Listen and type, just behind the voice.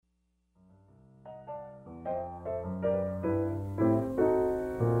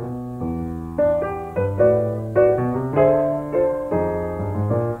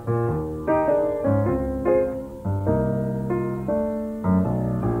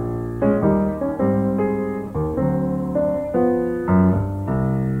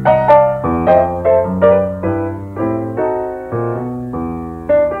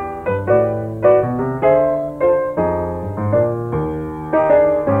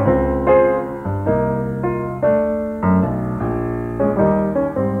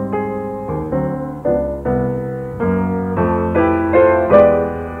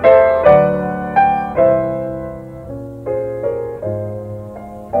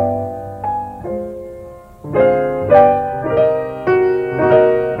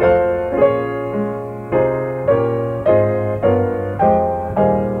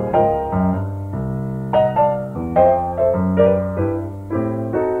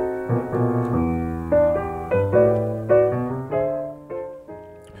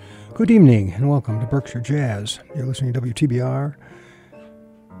Good evening and welcome to Berkshire Jazz. You're listening to WTBR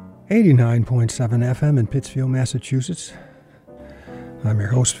 89.7 FM in Pittsfield, Massachusetts. I'm your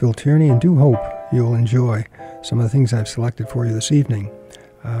host, Phil Tierney, and do hope you'll enjoy some of the things I've selected for you this evening.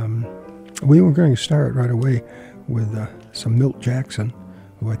 We were going to start right away with some Milt Jackson,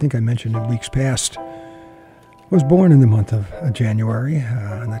 who I think I mentioned in weeks past, was born in the month of January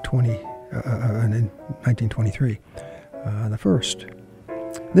in 1923, the 1st.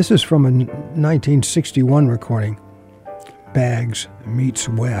 This is from a 1961 recording, Baggs Meets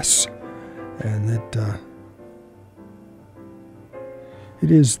Wes, and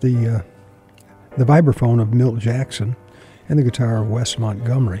it is the vibraphone of Milt Jackson and the guitar of Wes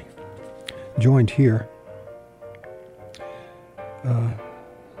Montgomery, joined here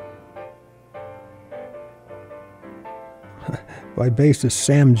by bassist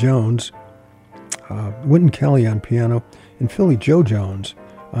Sam Jones, Wynton Kelly on piano, and Philly Joe Jones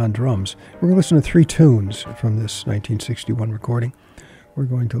on drums. We're going to listen to 3 tunes from this 1961 recording. We're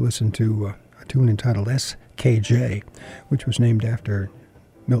going to listen to a tune entitled SKJ, which was named after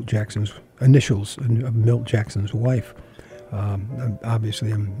Milt Jackson's initials of Milt Jackson's wife,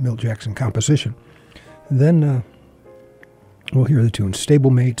 obviously a Milt Jackson composition. Then we'll hear the tunes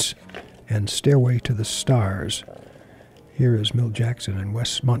Stablemates and Stairway to the Stars. Here is Milt Jackson and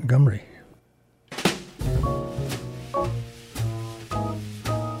Wes Montgomery.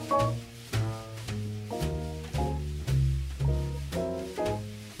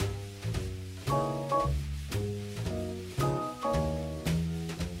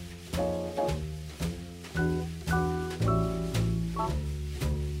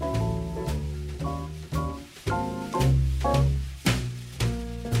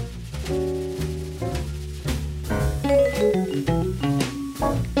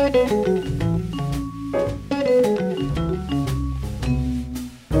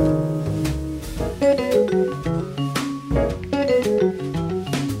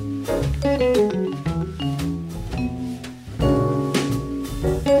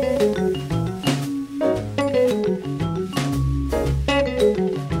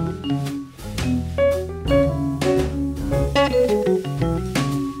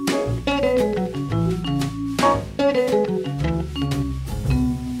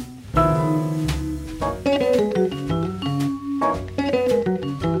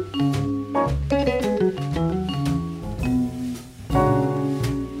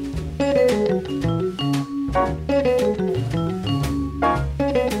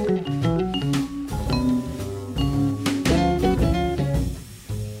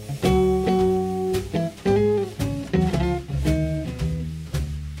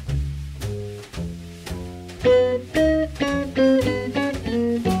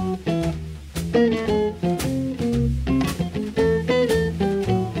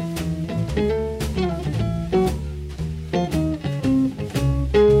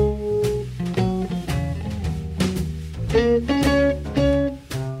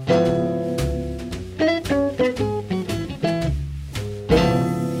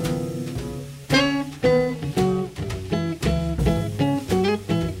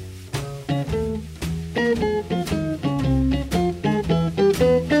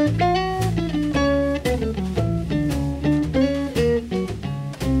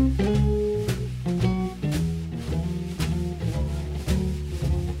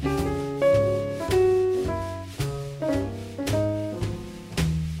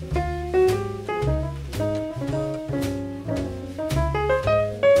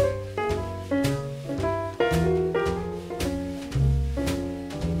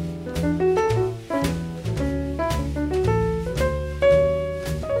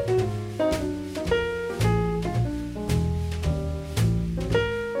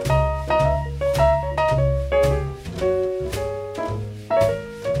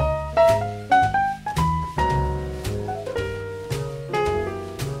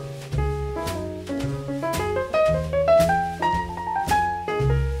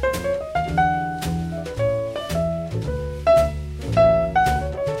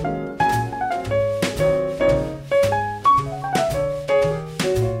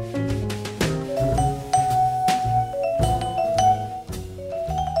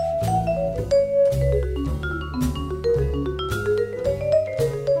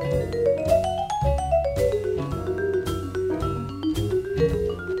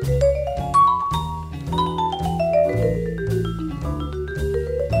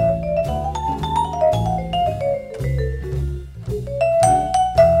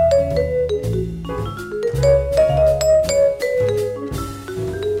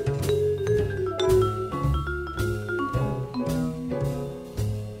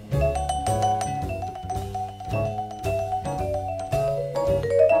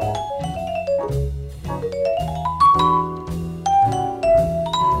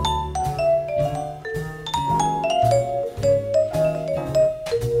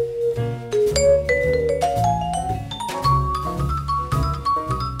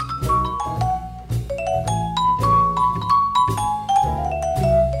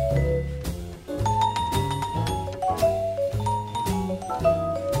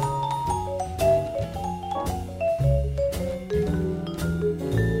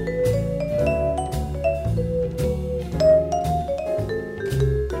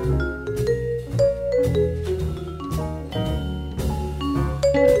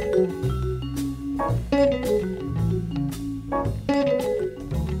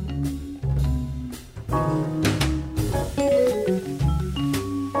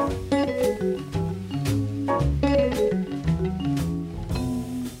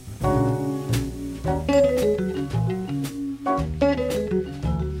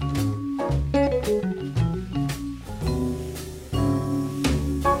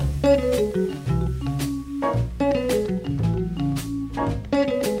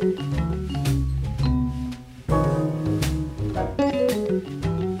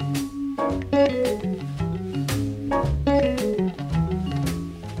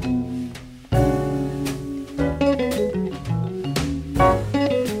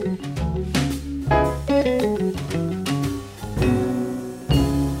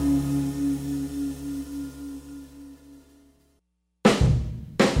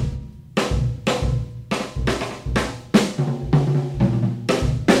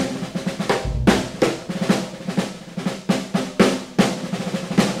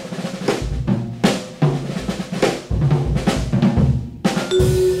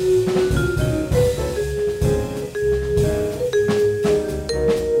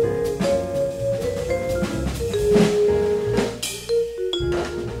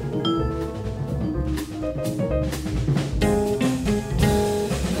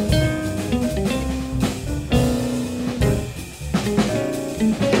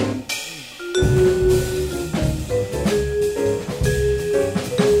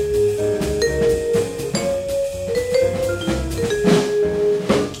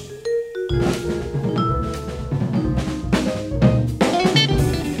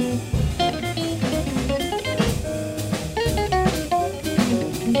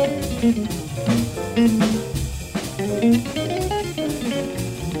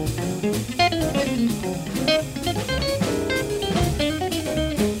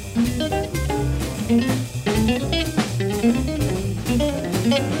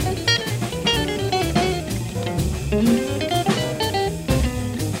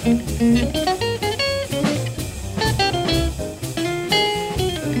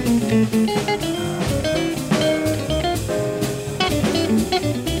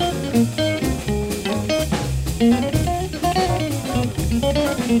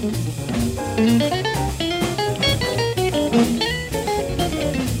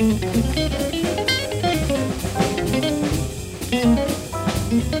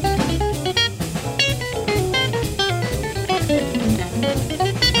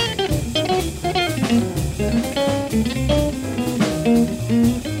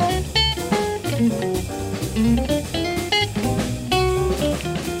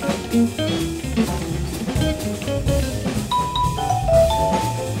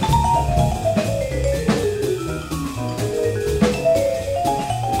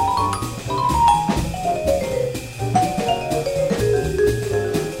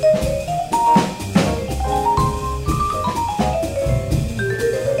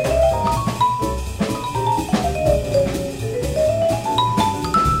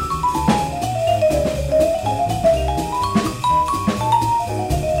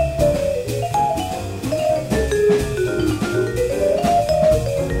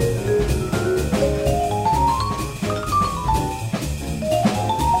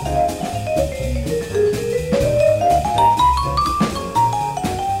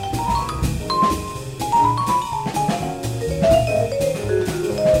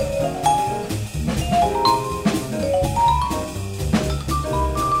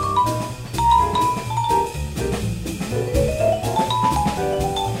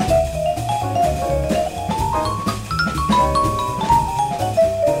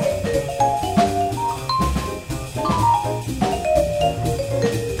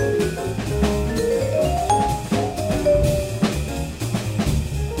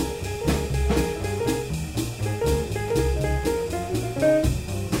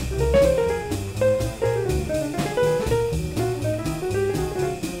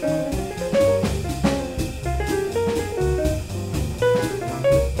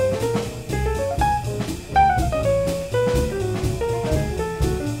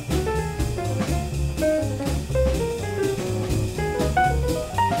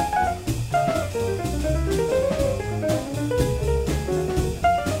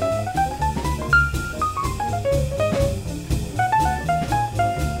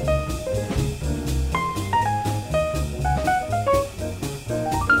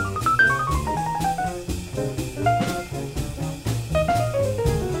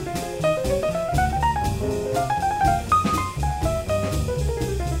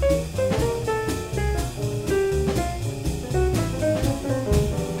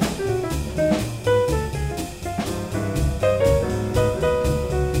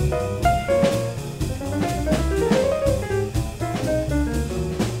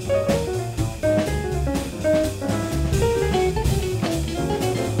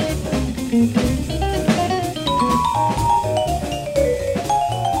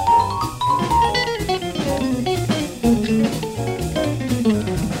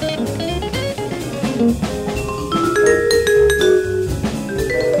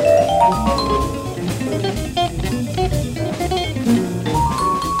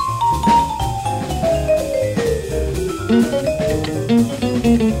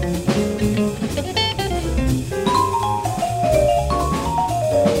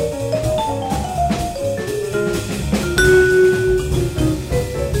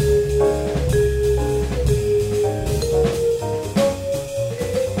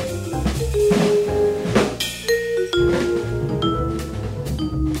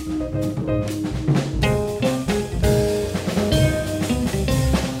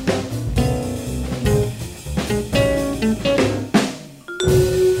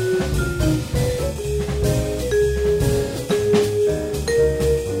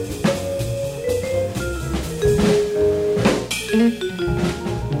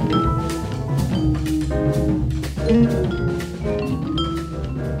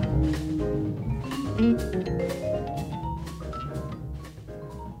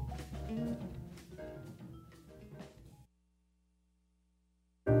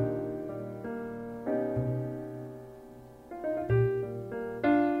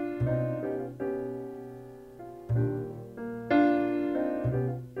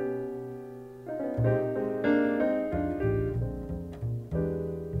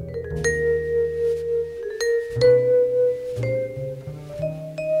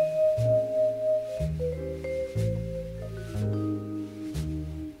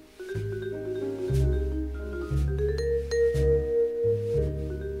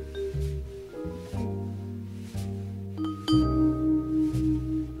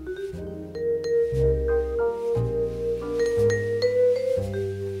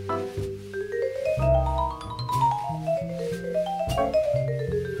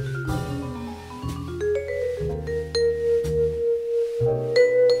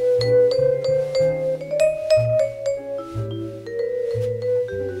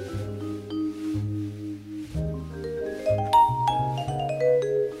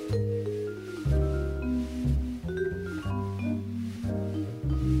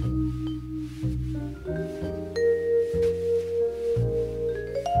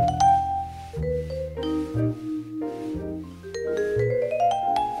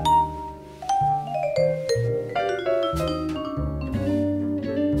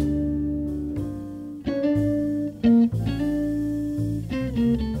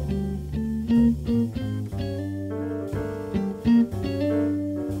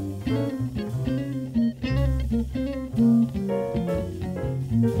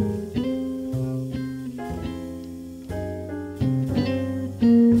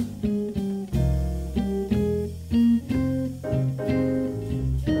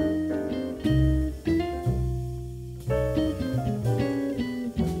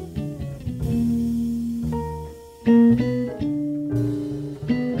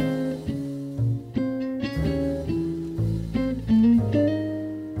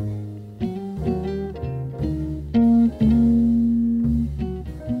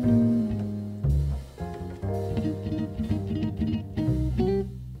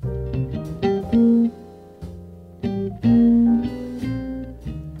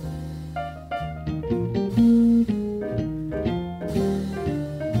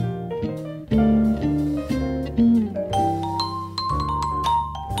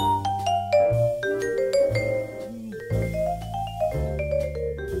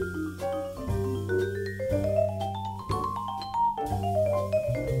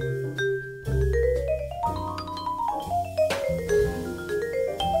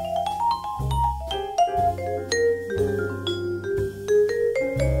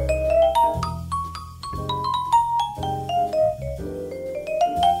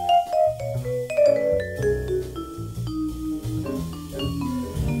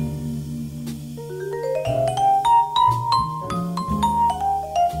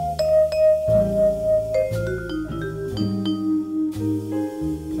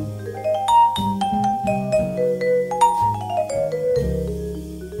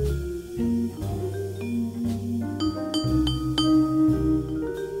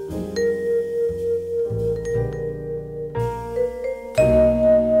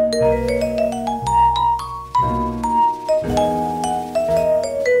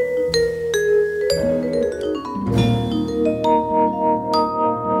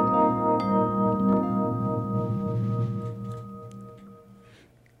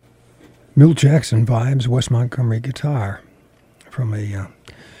 Milt Jackson vibes, Wes Montgomery guitar from a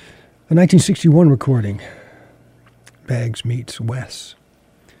 1961 recording, Baggs Meets Wes.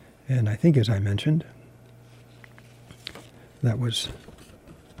 And I think, as I mentioned, that was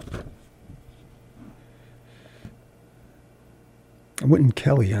Wynton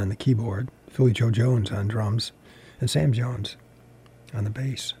Kelly on the keyboard, Philly Joe Jones on drums, and Sam Jones on the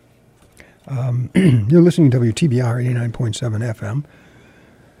bass. You're listening to WTBR 89.7 FM.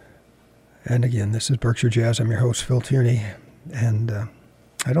 And again, this is Berkshire Jazz. I'm your host, Phil Tierney. And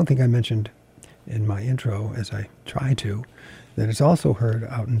I don't think I mentioned in my intro, as I try to, that it's also heard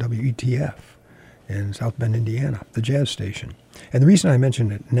out in WETF in South Bend, Indiana, the jazz station. And the reason I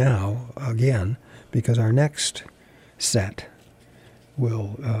mention it now, again, because our next set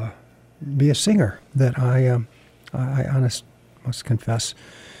will be a singer that I must confess,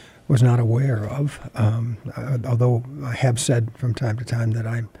 was not aware of, although I have said from time to time that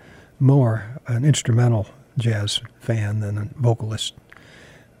I'm more an instrumental jazz fan than a vocalist,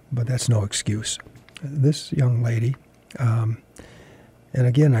 but that's no excuse. This young lady, and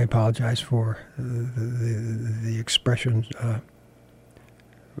again, I apologize for the expression,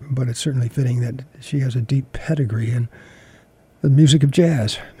 but it's certainly fitting that she has a deep pedigree in the music of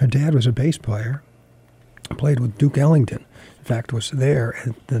jazz. Her dad was a bass player, played with Duke Ellington. In fact, was there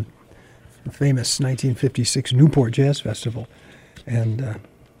at the famous 1956 Newport Jazz Festival, and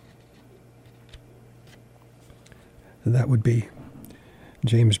that would be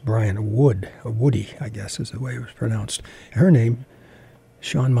James Bryan Wood, or Woody, I guess is the way it was pronounced. Her name,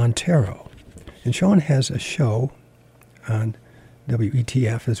 Shawn Montero. And Shawn has a show on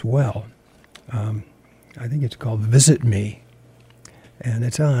WETF as well. I think it's called Visit Me. And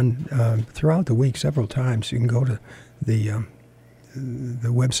it's on throughout the week several times. You can go to the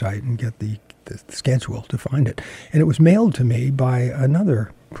website and get the schedule to find it. And it was mailed to me by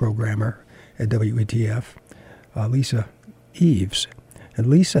another programmer at WETF, Lisa Eves. And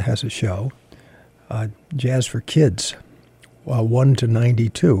Lisa has a show, Jazz for Kids, 1 to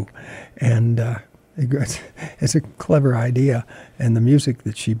 92. And it's a clever idea. And the music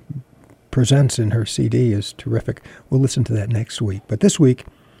that she presents in her CD is terrific. We'll listen to that next week. But this week,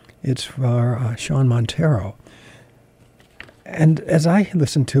 it's for Shawn Montero. And as I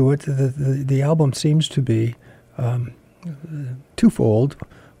listen to it, the album seems to be twofold.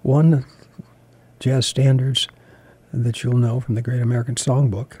 One, jazz standards that you'll know from the Great American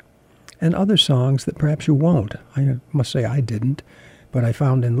Songbook, and other songs that perhaps you won't. I must say I didn't, but I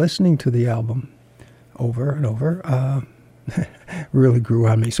found in listening to the album over and over, really grew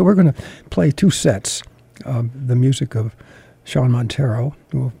on me. So we're going to play two sets of the music of Shawn Montero.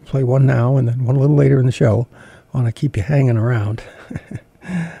 We'll play one now and then one a little later in the show. I want to keep you hanging around.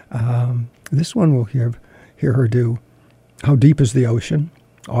 This one we'll hear her do How Deep is the Ocean,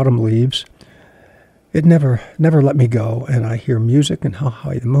 Autumn Leaves, It Never Let Me Go, and I Hear Music and How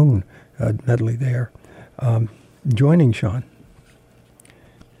High the Moon medley there. Joining Shawn,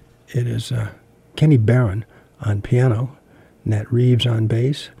 it is Kenny Barron on piano, Nat Reeves on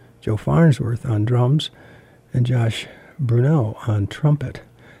bass, Joe Farnsworth on drums, and Josh Bruneau on trumpet.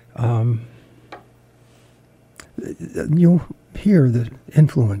 You'll hear the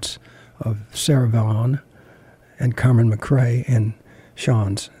influence of Sarah Vaughan and Carmen McRae in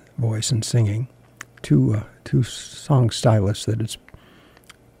Shawn's voice and singing. Two song stylists that it's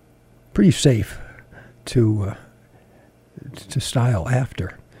pretty safe to style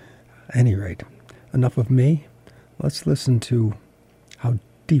after. At any rate, enough of me. Let's listen to How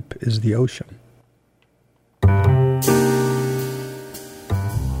Deep is the Ocean.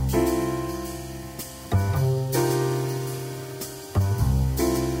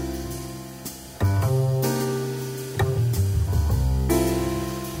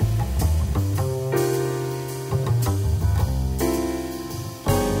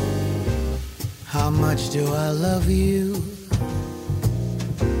 How much do I love you?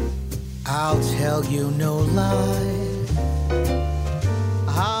 I'll tell you no lie.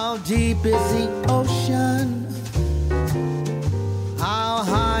 How deep is the ocean? How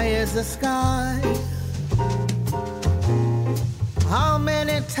high is the sky? How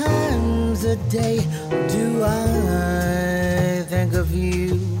many times a day do I think of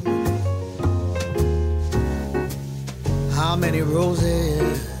you? How many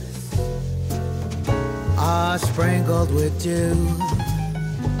roses are sprinkled with dew?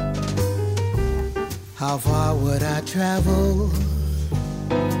 How far would I travel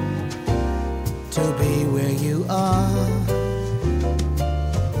to be where you are?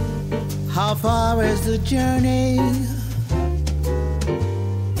 How far is the journey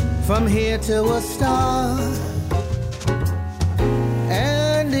from here to a star?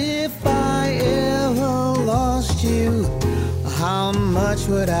 And if I ever lost you, how much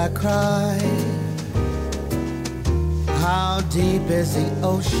would I cry? How deep is the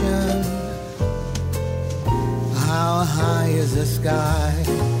ocean? How high is the sky?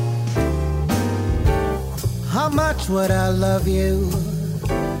 how much would I love you?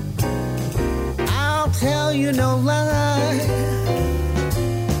 I'll tell you no lie.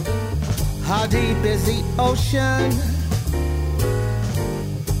 How deep is the ocean?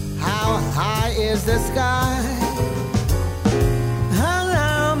 How high is the sky?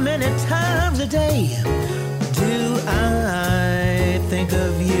 How many times a day do I think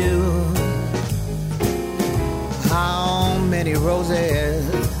of you? How many roses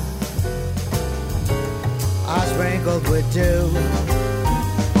are sprinkled with dew?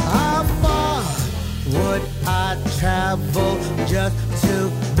 How far would I travel just to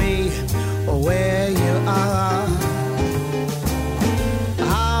be where you are?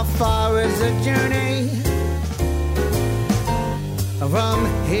 How far is the journey from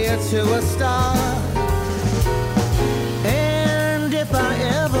here to a star? And if I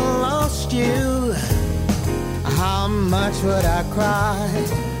ever lost you, how much would I cry?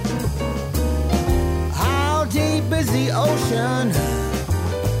 How deep is the ocean?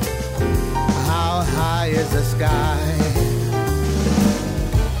 How high is the sky?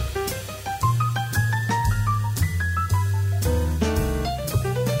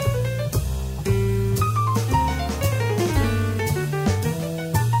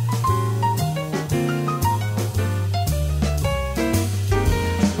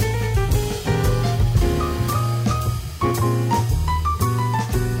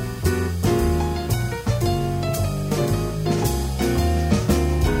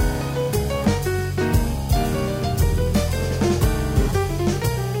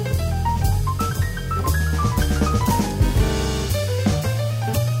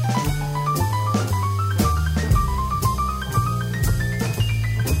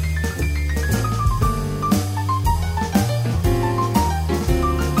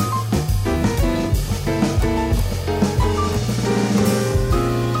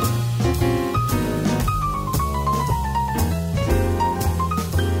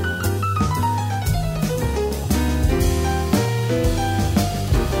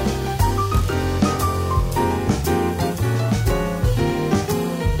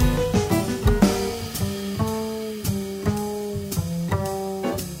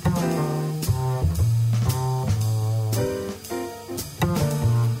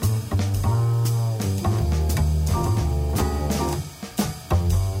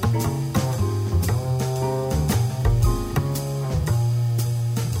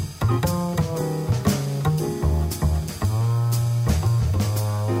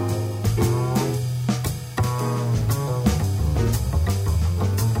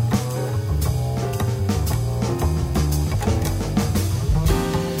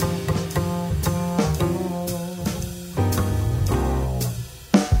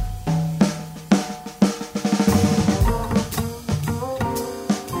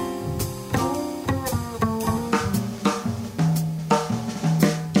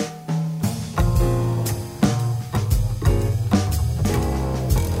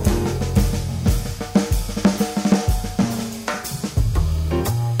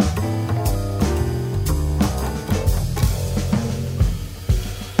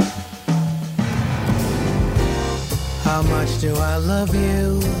 How much do I love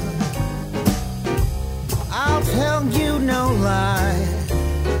you? I'll tell you no lie.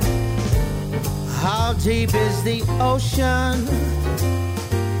 How deep is the ocean?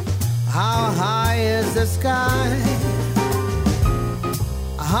 How high is the sky?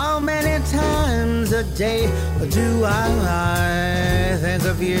 How many times a day do I think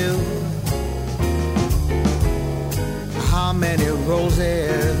of you? How many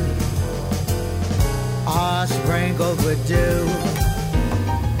roses are sprinkled with dew?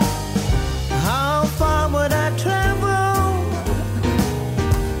 How far would I travel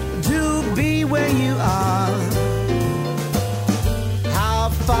to be where you are? How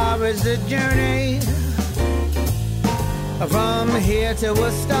far is the journey from here to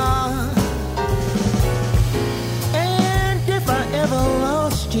a star? And if I ever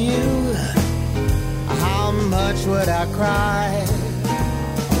lost you, how much would I cry?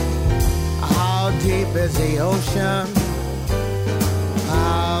 How deep is the ocean?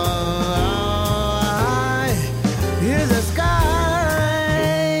 How high is the sky?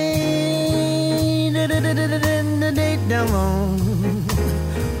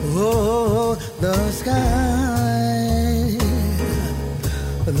 Oh, the sky,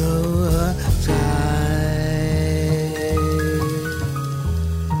 the sky.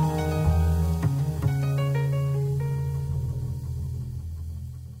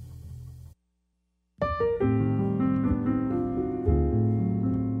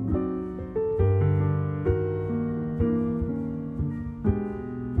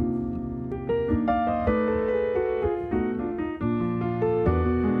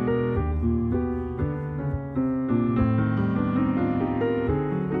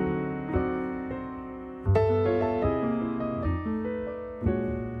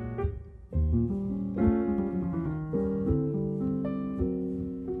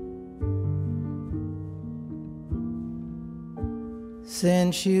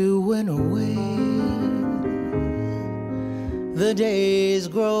 since you went away. The days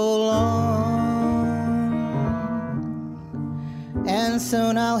grow long, and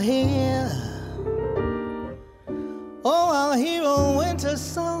soon I'll hear, oh, I'll hear a winter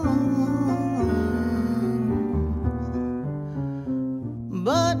song.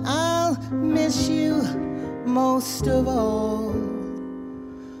 But I'll miss you most of all,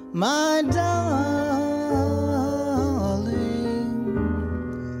 my darling,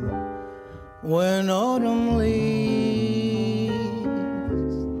 when autumn leaves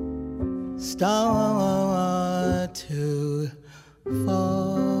start to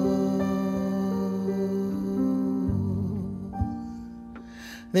fall.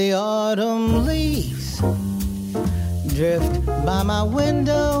 The autumn leaves drift by my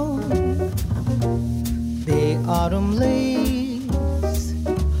window. The autumn leaves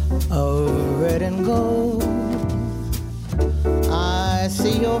of red and gold. I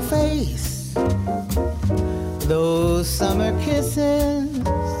see your face, those summer kisses,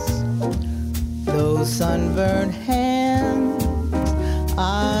 those sunburned hands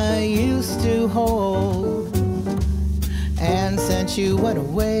I used to hold. And since you went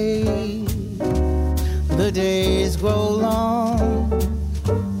away, the days grow long,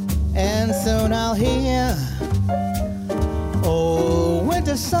 and soon I'll hear old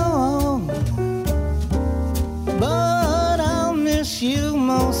winter song. But I'll miss you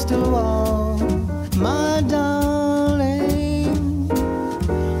most of all, my darling,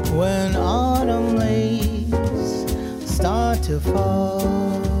 when autumn leaves start to fall.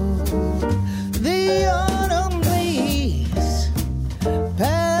 The autumn leaves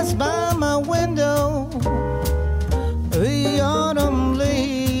pass by my window. The autumn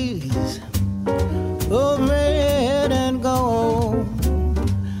leaves of red and gold.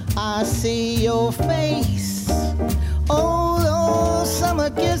 I see your face, oh, those summer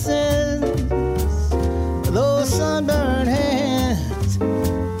kisses, those sunburned hands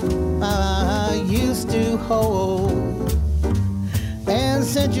I used to hold. And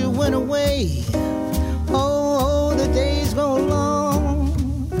since you went away, oh, the days go long,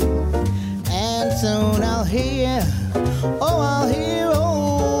 and soon I'll hear, oh, I'll hear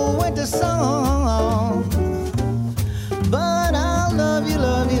old winter song. But I'll love you,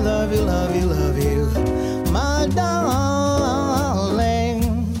 love you, love you, love you, love you, my darling,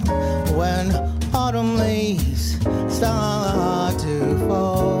 when autumn leaves start to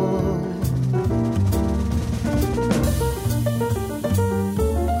fall.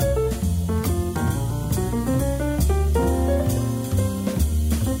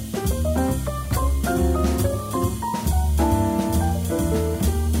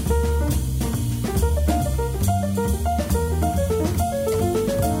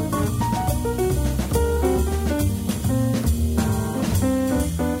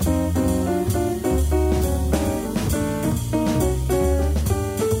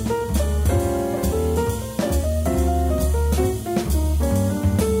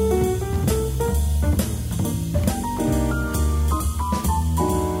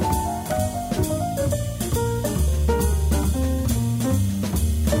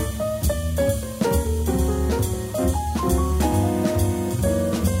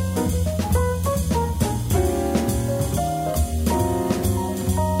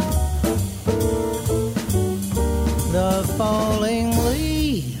 The falling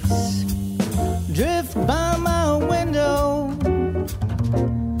leaves drift by my window.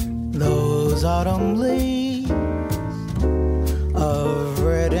 Those autumn leaves of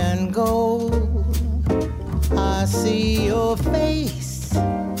red and gold. I see your face,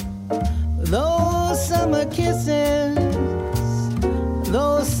 those summer kisses,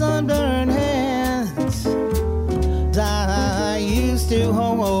 those sunburned hands I used to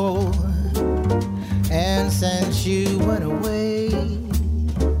hold. And since you went away,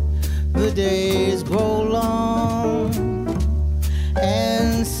 the days grow long,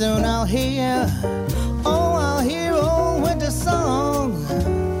 and soon I'll hear, oh, I'll hear old winter song.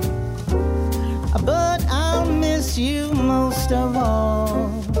 But I'll miss you most of all,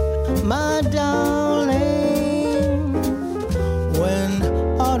 my darling, when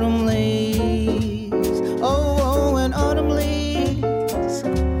autumn leaves, oh, when autumn leaves,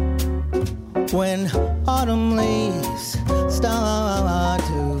 when autumn leaves start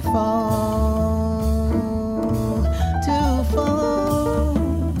to fall, to fall.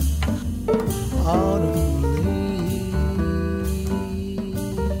 Autumn leaves.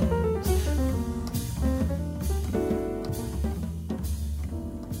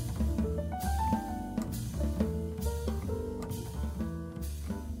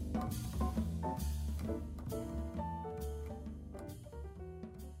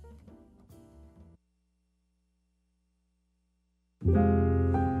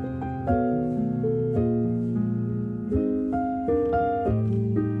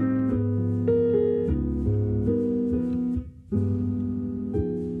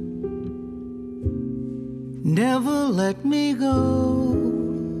 Never let me go.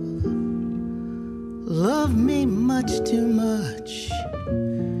 Love me much too much.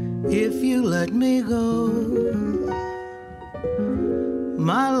 If you let me go,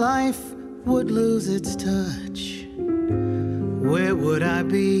 my life would lose its touch. Where would I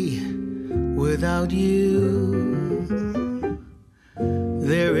be without you?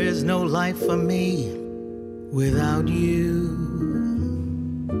 There is no life for me without you.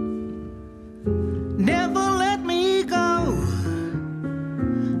 Never let me go.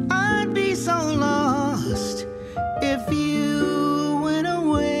 I'd be so lost if you went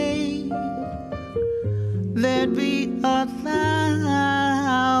away. There'd be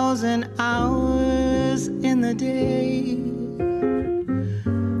 1,000 hours in the day.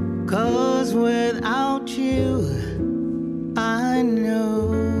 'Cause without you, I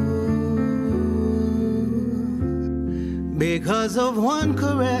know. Because of one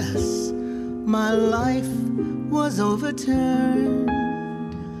caress, my life was overturned.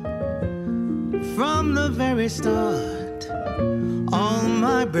 From the very start, all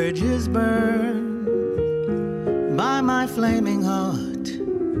my bridges burned. By my flaming heart,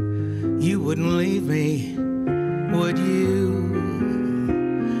 you wouldn't leave me, would you?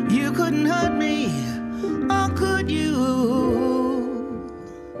 You couldn't hurt me, or could you?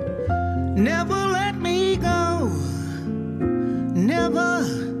 Never let me go. Never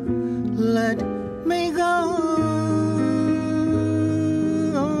let me go.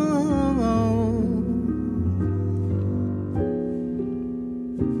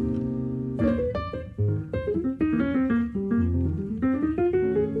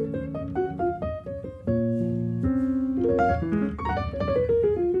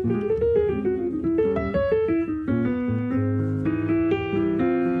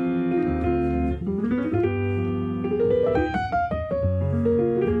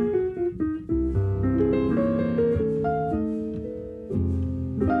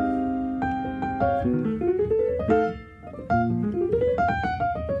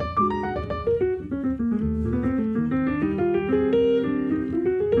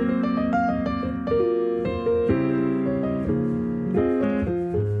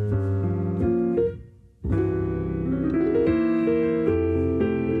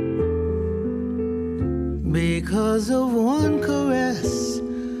 Because of one caress,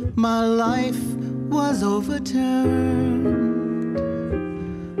 my life was overturned.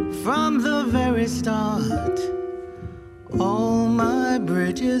 From the very start, all my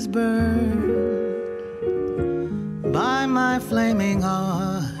bridges burned. By my flaming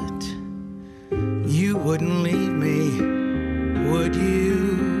heart, you wouldn't leave me, would you?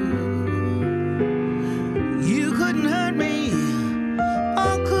 You couldn't hurt me,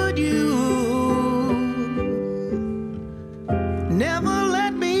 or could you? Never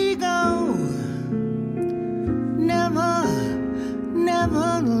let me go. Never, never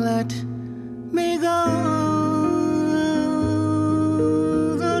let me go.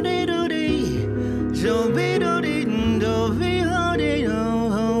 Do-dee-do-dee, jo-be-do-dee,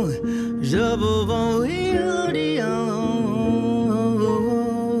 do-be-ho-dee-oh, jo-bo-bo-dee-oh.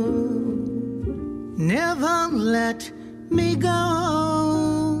 Never let me go.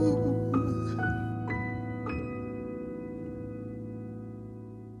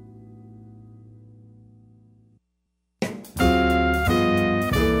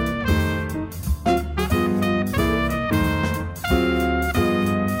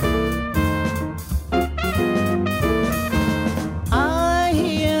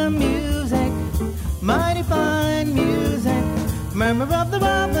 Murmur of the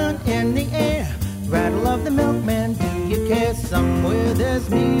robin in the air, rattle of the milkman, do you care? Somewhere there's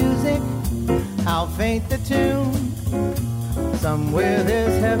music, how faint the tune. Somewhere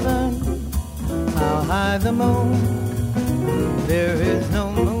there's heaven, how high the moon. There is no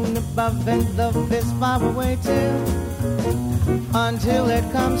moon above and love is far away too. Until it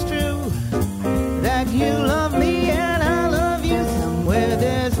comes true that you love me and I love you. Somewhere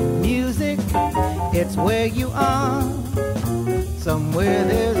there's music, it's where you are. Somewhere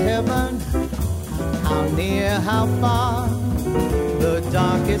there's heaven, how near, how far. The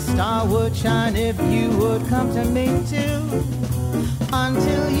darkest star would shine if you would come to me too.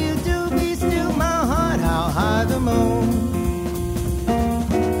 Until you do, be still my heart, how high the moon.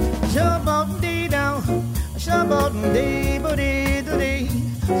 Shabba-dee-dow, shabba-dee-bo-dee-do-dee,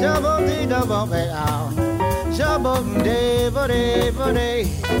 shabba-dee-do-bo-dee-ow, shabba-dee-bo-dee-bo-dee.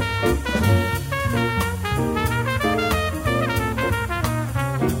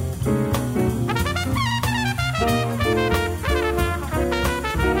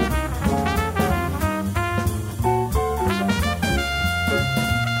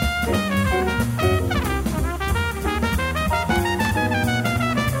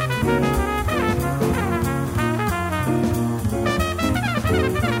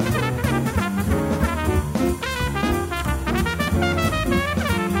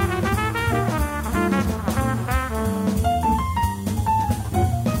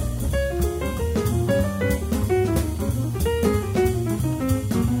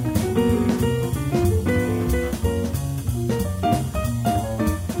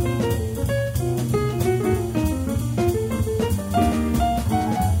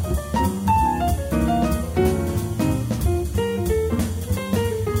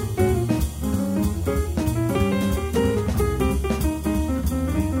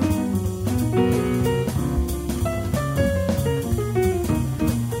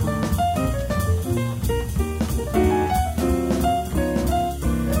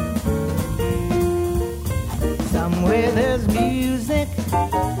 Somewhere there's music,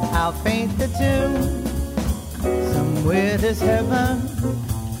 I'll paint the tune. Somewhere there's heaven,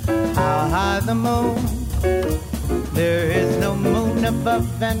 I'll hide the moon. There is no moon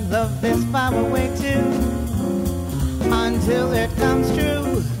above and love is far away too. Until it comes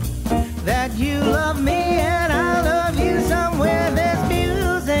true that you love me and I love you. Somewhere there's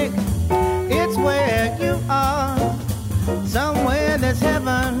music, it's where you are. Somewhere there's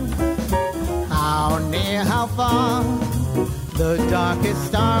heaven, how near, how far. The darkest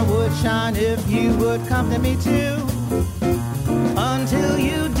star would shine if you would come to me too. Until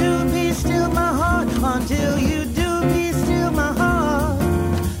you do, be still my heart. Until you do, be still my heart.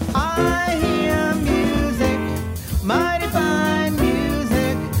 I hear music, mighty fine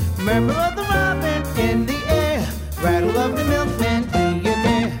music. Murmur of the robin in the air, rattle of the milkman, do you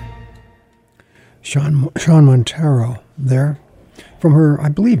care? Sean Montero there, from her, I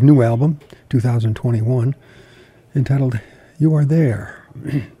believe, new album, 2021, entitled You Are There.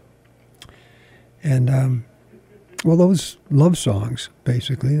 And, well, those love songs,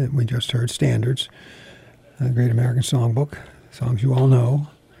 basically, that we just heard, standards, Great American Songbook, songs you all know,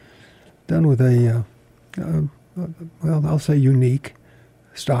 done with a, well, I'll say unique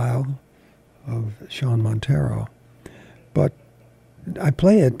style of Sean Montero. But I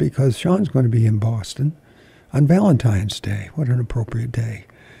play it because Sean's going to be in Boston on Valentine's Day. What an appropriate day.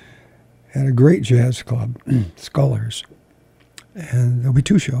 At a great jazz club, Scullers. And there'll be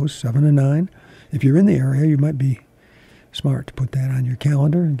 2 shows, 7 and 9. If you're in the area, you might be smart to put that on your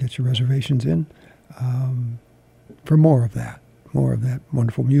calendar and get your reservations in for more of that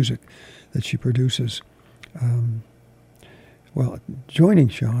wonderful music that she produces. Well, joining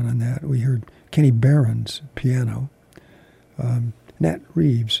Sean on that, we heard Kenny Barron's piano, Nat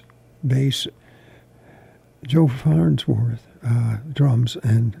Reeves, bass, Joe Farnsworth, drums,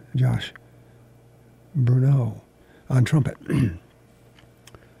 and Josh Bruneau on trumpet.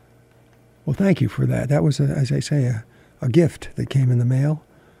 Well, thank you for that. That was, as I say, a gift that came in the mail,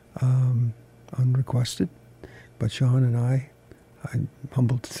 unrequested. But Sean and I'm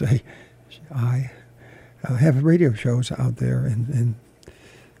humbled to say, I have radio shows out there in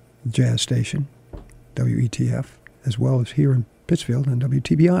the jazz station, WETF, as well as here in Pittsfield on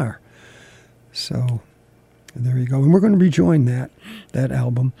WTBR. So there you go. And we're going to rejoin that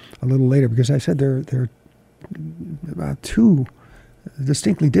album a little later, because I said there are about 2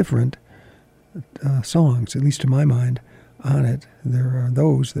 distinctly different songs, at least to my mind, on it. There are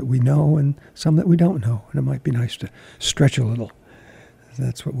those that we know and some that we don't know, and it might be nice to stretch a little.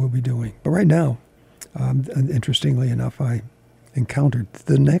 That's what we'll be doing. But right now, interestingly enough, I encountered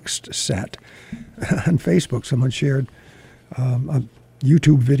the next set on Facebook. Someone shared a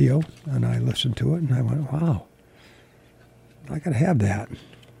YouTube video, and I listened to it, and I went, wow, I got to have that.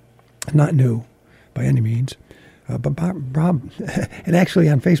 Not new by any means. But Bob, and actually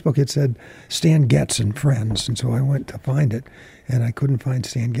on Facebook it said Stan Getz and Friends, and so I went to find it, and I couldn't find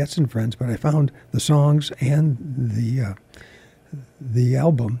Stan Getz and Friends, but I found the songs and the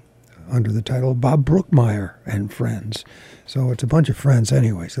album under the title Bob Brookmeyer and Friends. So it's a bunch of friends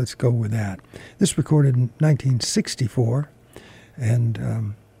anyway, so let's go with that. This recorded in 1964,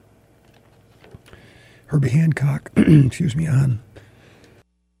 and Herbie Hancock, excuse me, on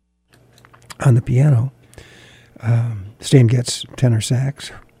the piano. Stan Getz, tenor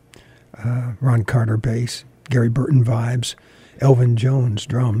sax, Ron Carter, bass, Gary Burton, vibes, Elvin Jones,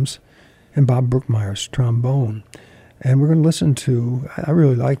 drums, and Bob Brookmeyer's trombone. And we're going to listen to, I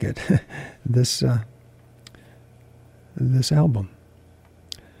really like it, this album.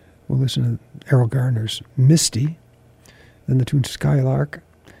 We'll listen to Errol Garner's Misty, then the tune Skylark,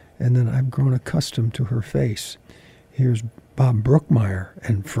 and then I've Grown Accustomed to Her Face. Here's Bob Brookmeyer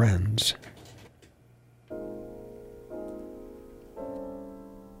and Friends.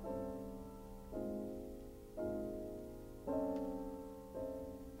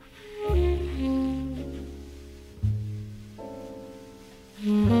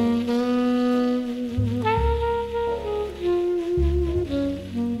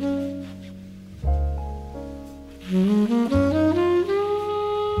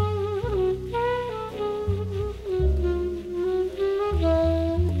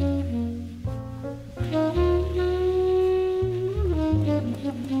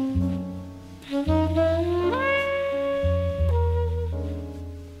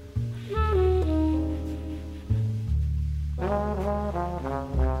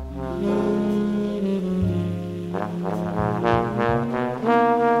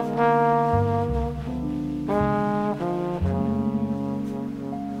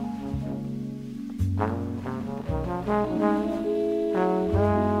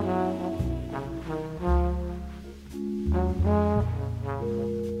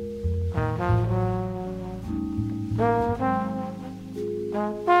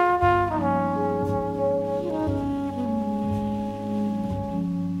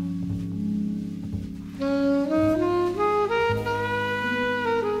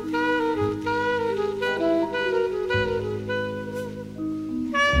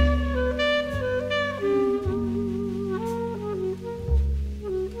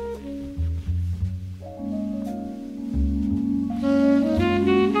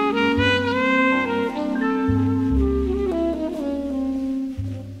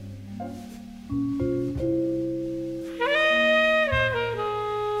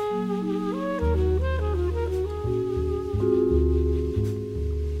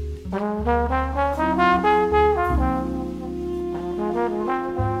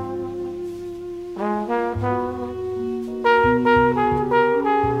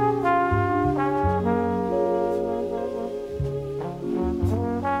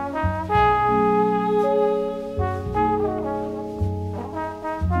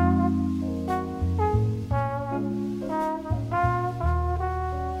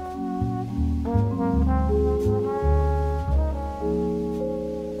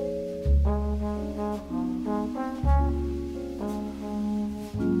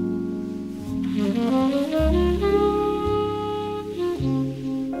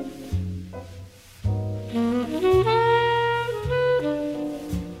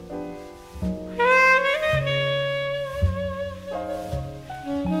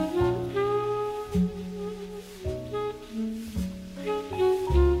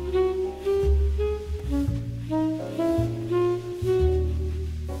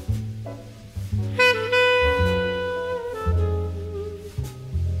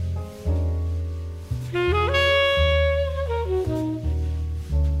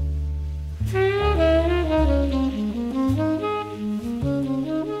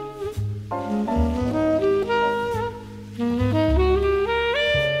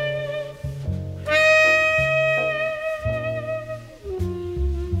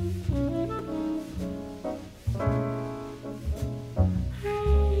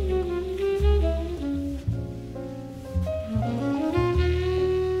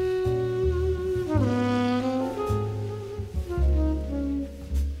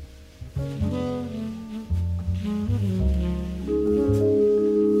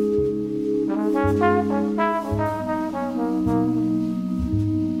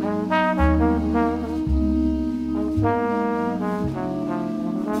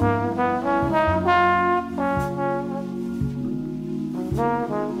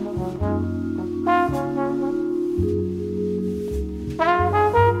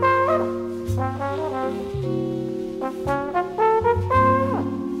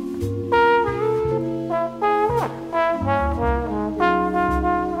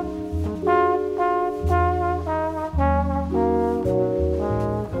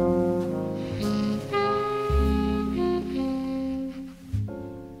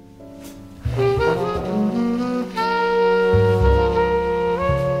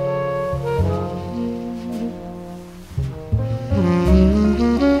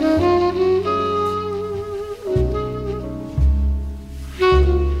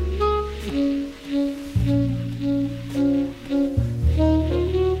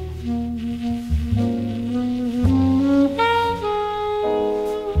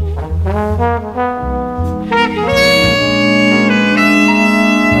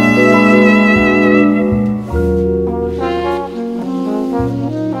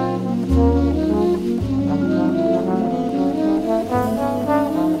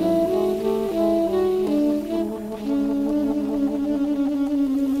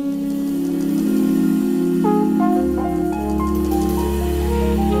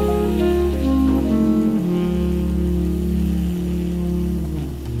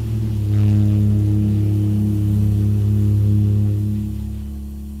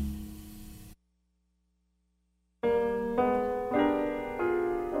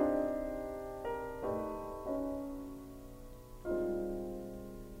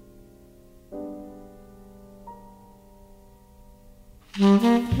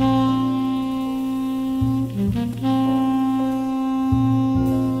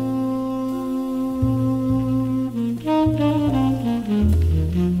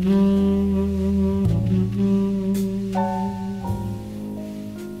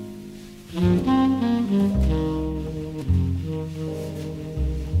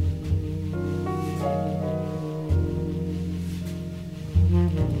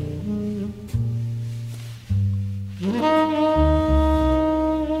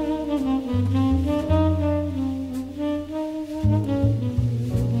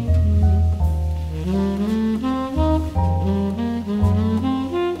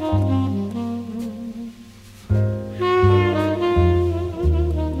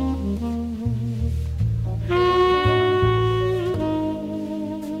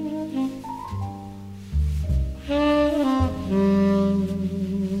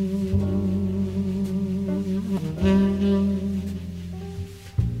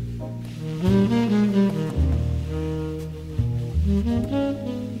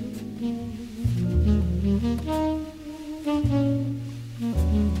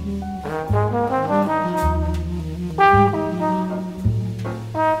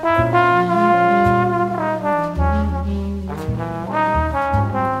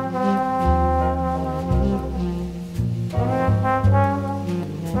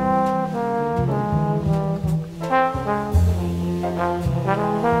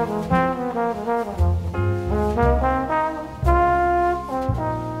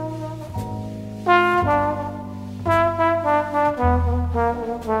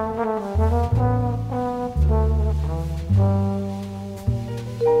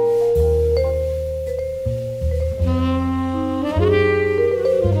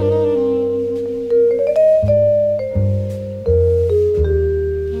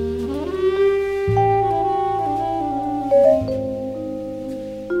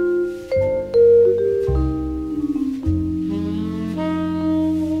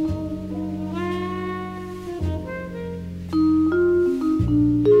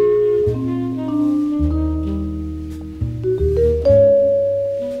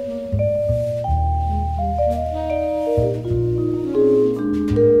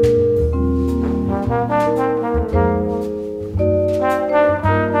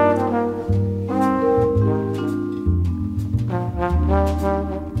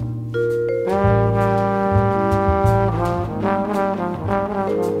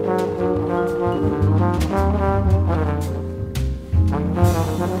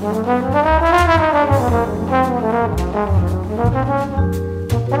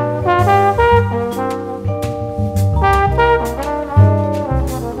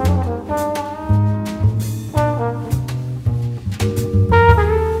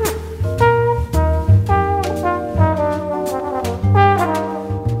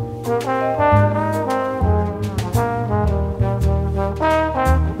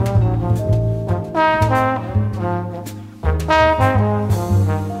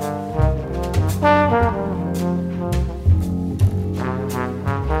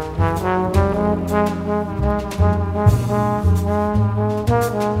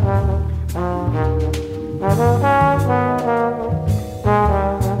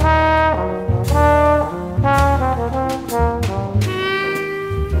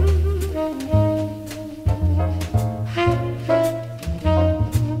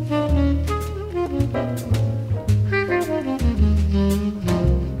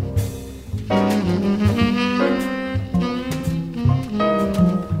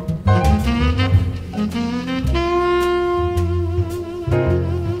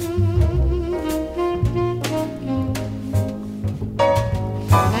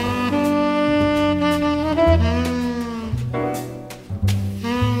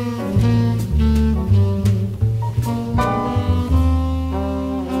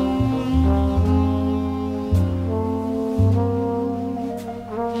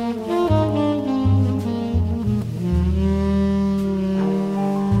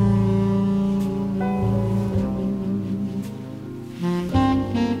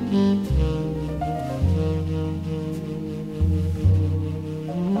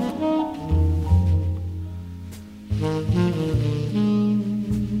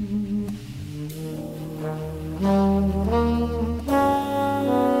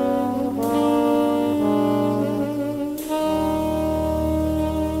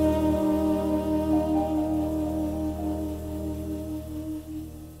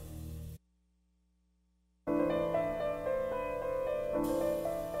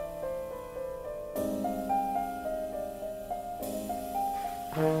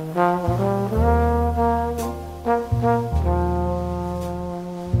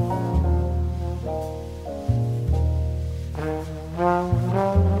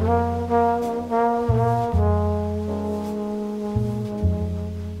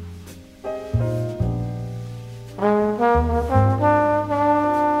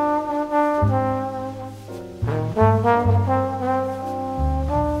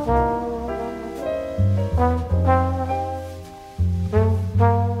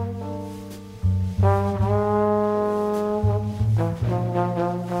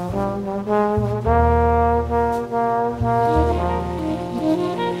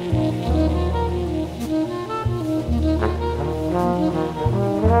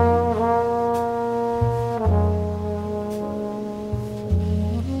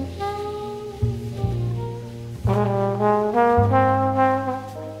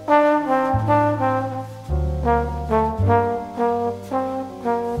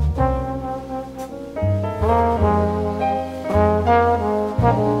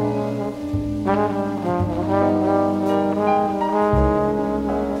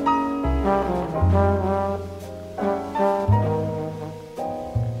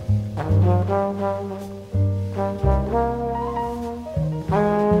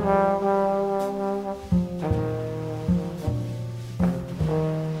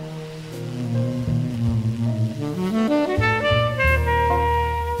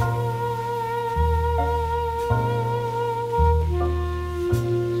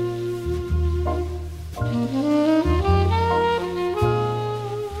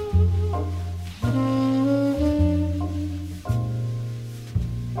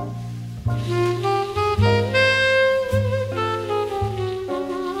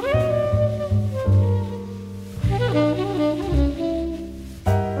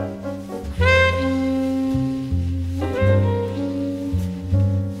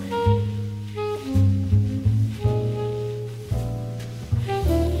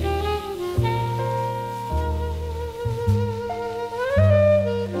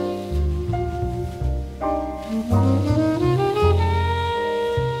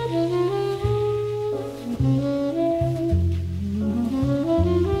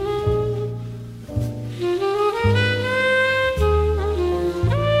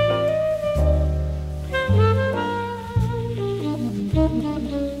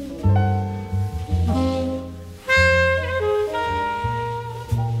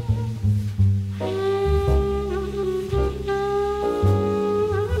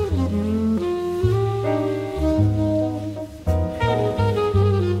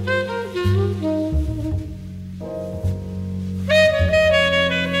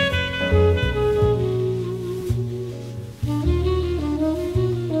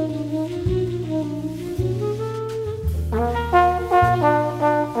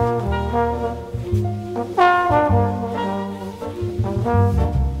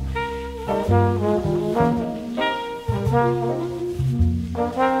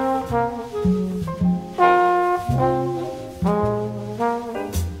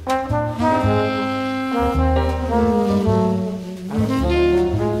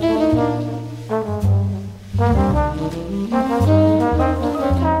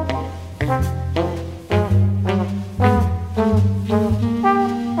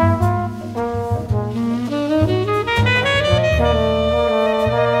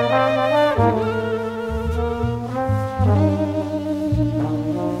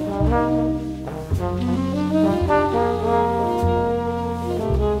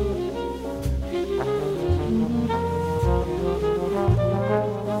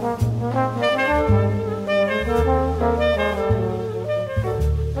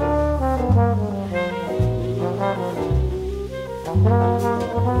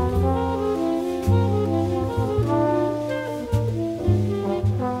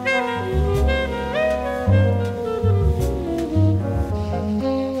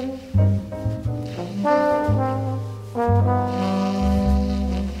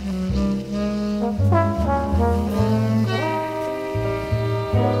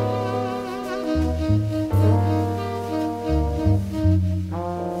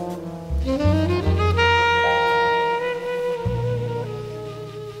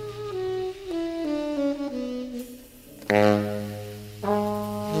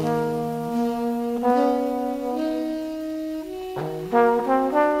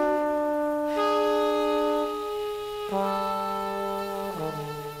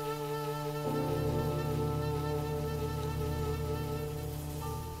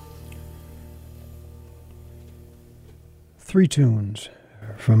 Three tunes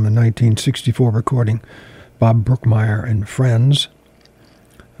from the 1964 recording, Bob Brookmeyer and Friends.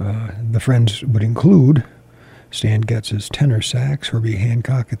 The Friends would include Stan Getz's tenor sax, Herbie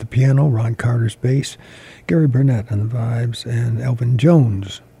Hancock at the piano, Ron Carter's bass, Gary Burnett on the vibes, and Elvin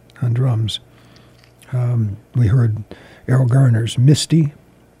Jones on drums. We heard Errol Garner's Misty,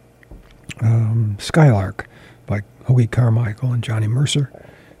 Skylark by Hoagy Carmichael and Johnny Mercer,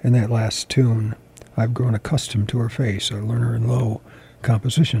 and that last tune, I've Grown Accustomed to Her Face, a Lerner and Lowe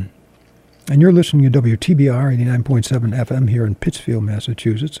composition. And you're listening to WTBR 89.7 FM here in Pittsfield,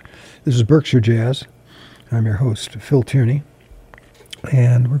 Massachusetts. This is Berkshire Jazz. I'm your host, Phil Tierney.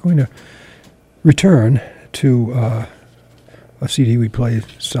 And we're going to return to a CD we played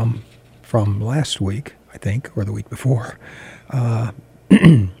some from last week, I think, or the week before. And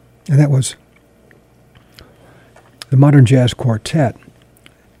that was the Modern Jazz Quartet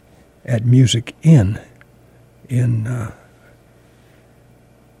at Music Inn in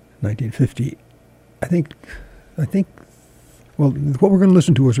 1950. I think, well, what we're going to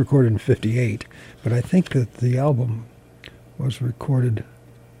listen to was recorded in 58, but I think that the album was recorded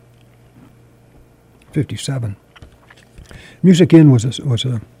 57. Music Inn was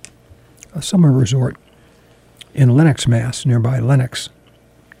a summer resort in Lenox, Mass, nearby Lenox,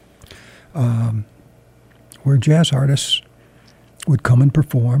 where jazz artists would come and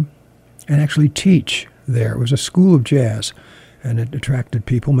perform and actually teach there. It was a school of jazz, and it attracted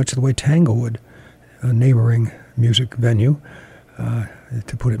people much the way Tanglewood, a neighboring music venue,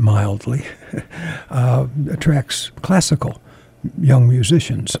 to put it mildly, attracts classical young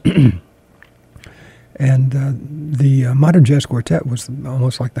musicians. And the Modern Jazz Quartet was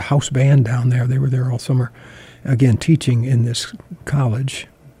almost like the house band down there. They were there all summer, again, teaching in this college,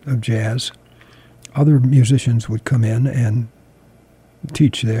 of jazz. Other musicians would come in and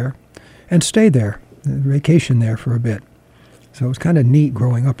teach there and stay there, vacation there for a bit. So it was kind of neat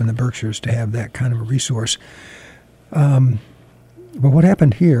growing up in the Berkshires to have that kind of a resource. But what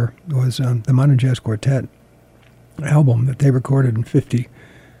happened here was the Modern Jazz Quartet album that they recorded in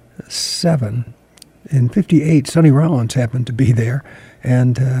 57. In 58, Sonny Rollins happened to be there,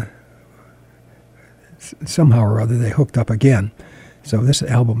 and somehow or other they hooked up again. So this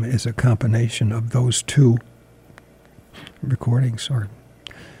album is a combination of those two recordings, or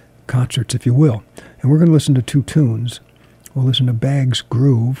concerts, if you will. And we're going to listen to two tunes. We'll listen to Baggs'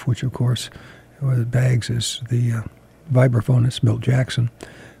 Groove, which, of course, Baggs is the vibraphonist, Milt Jackson,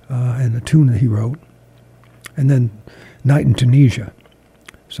 and a tune that he wrote. And then Night in Tunisia.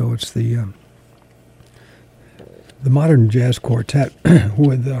 So it's the Modern Jazz Quartet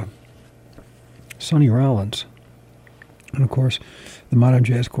with Sonny Rollins. And, of course, the Modern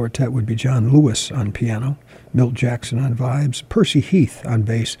Jazz Quartet would be John Lewis on piano, Milt Jackson on vibes, Percy Heath on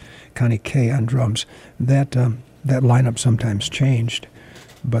bass, Connie Kay on drums. That lineup sometimes changed,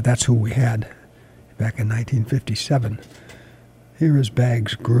 but that's who we had back in 1957. Here is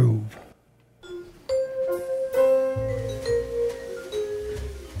Baggs' Groove.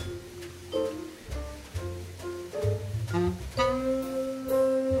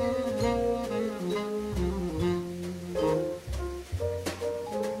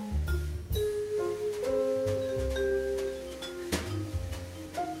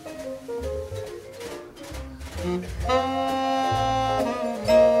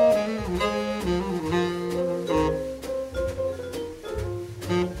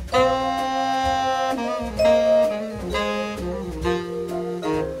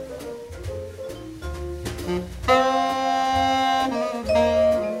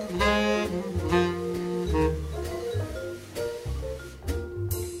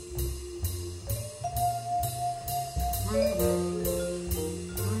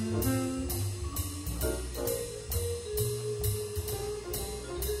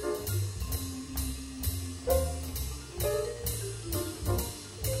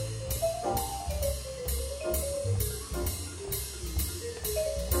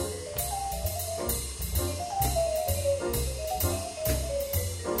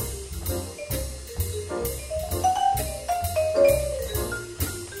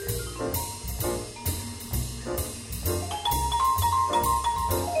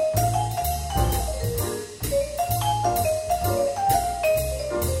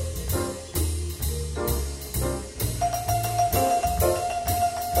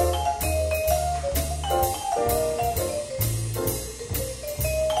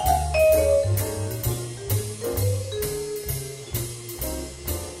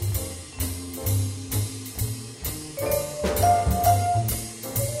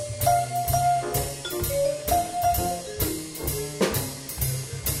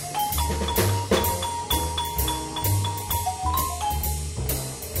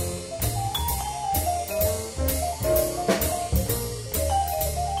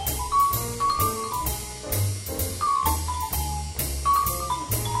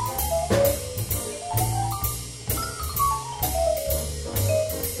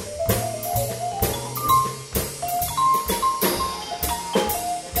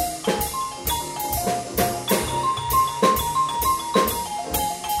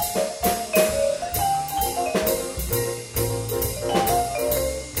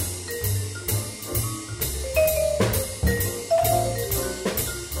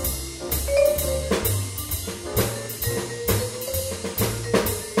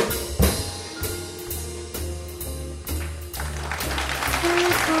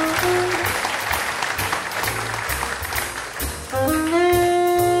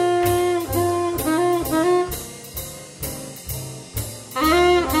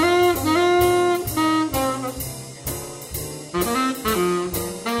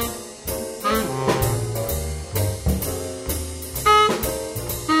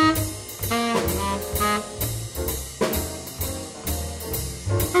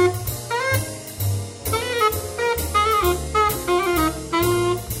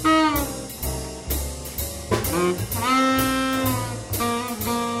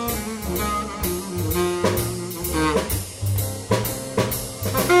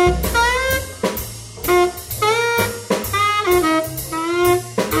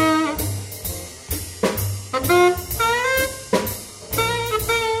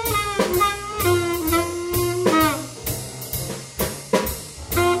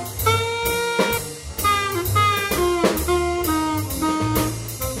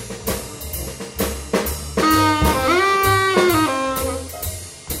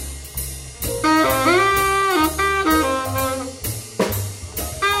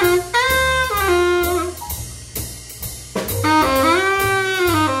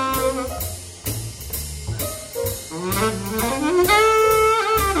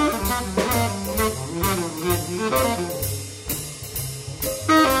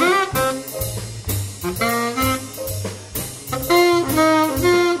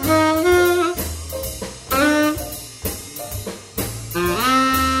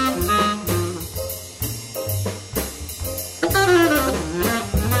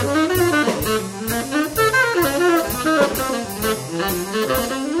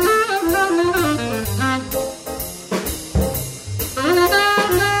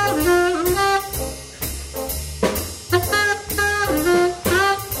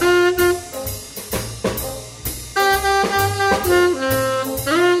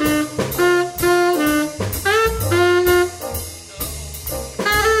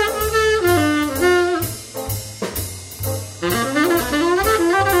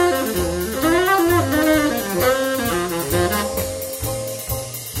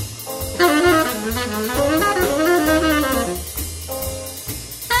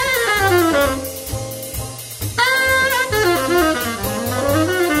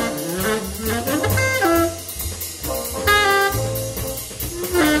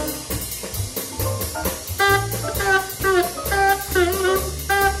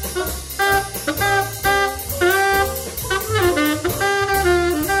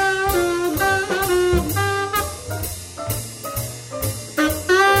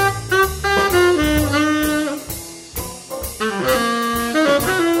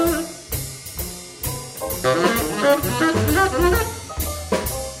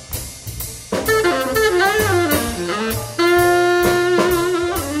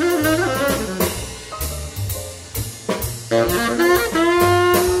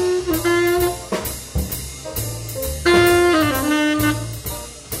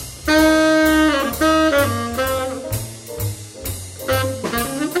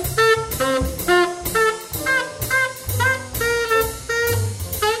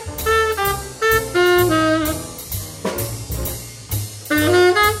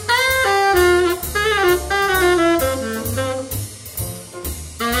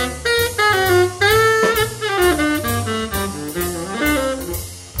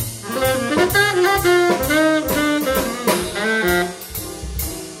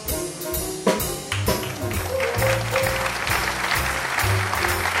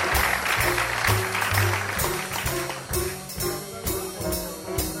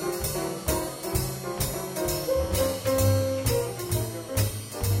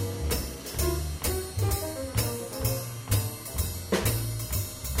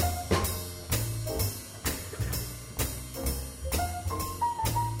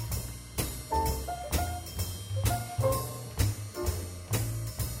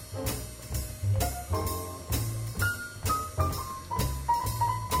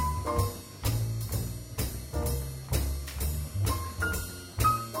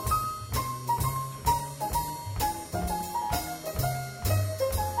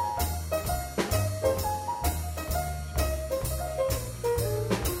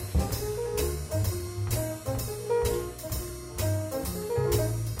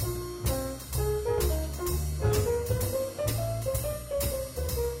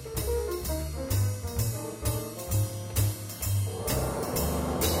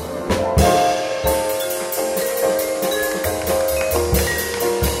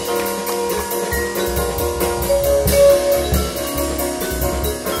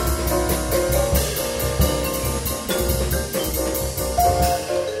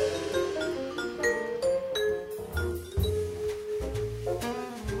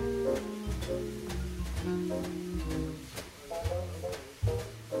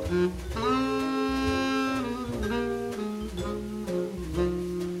 Mm-hmm.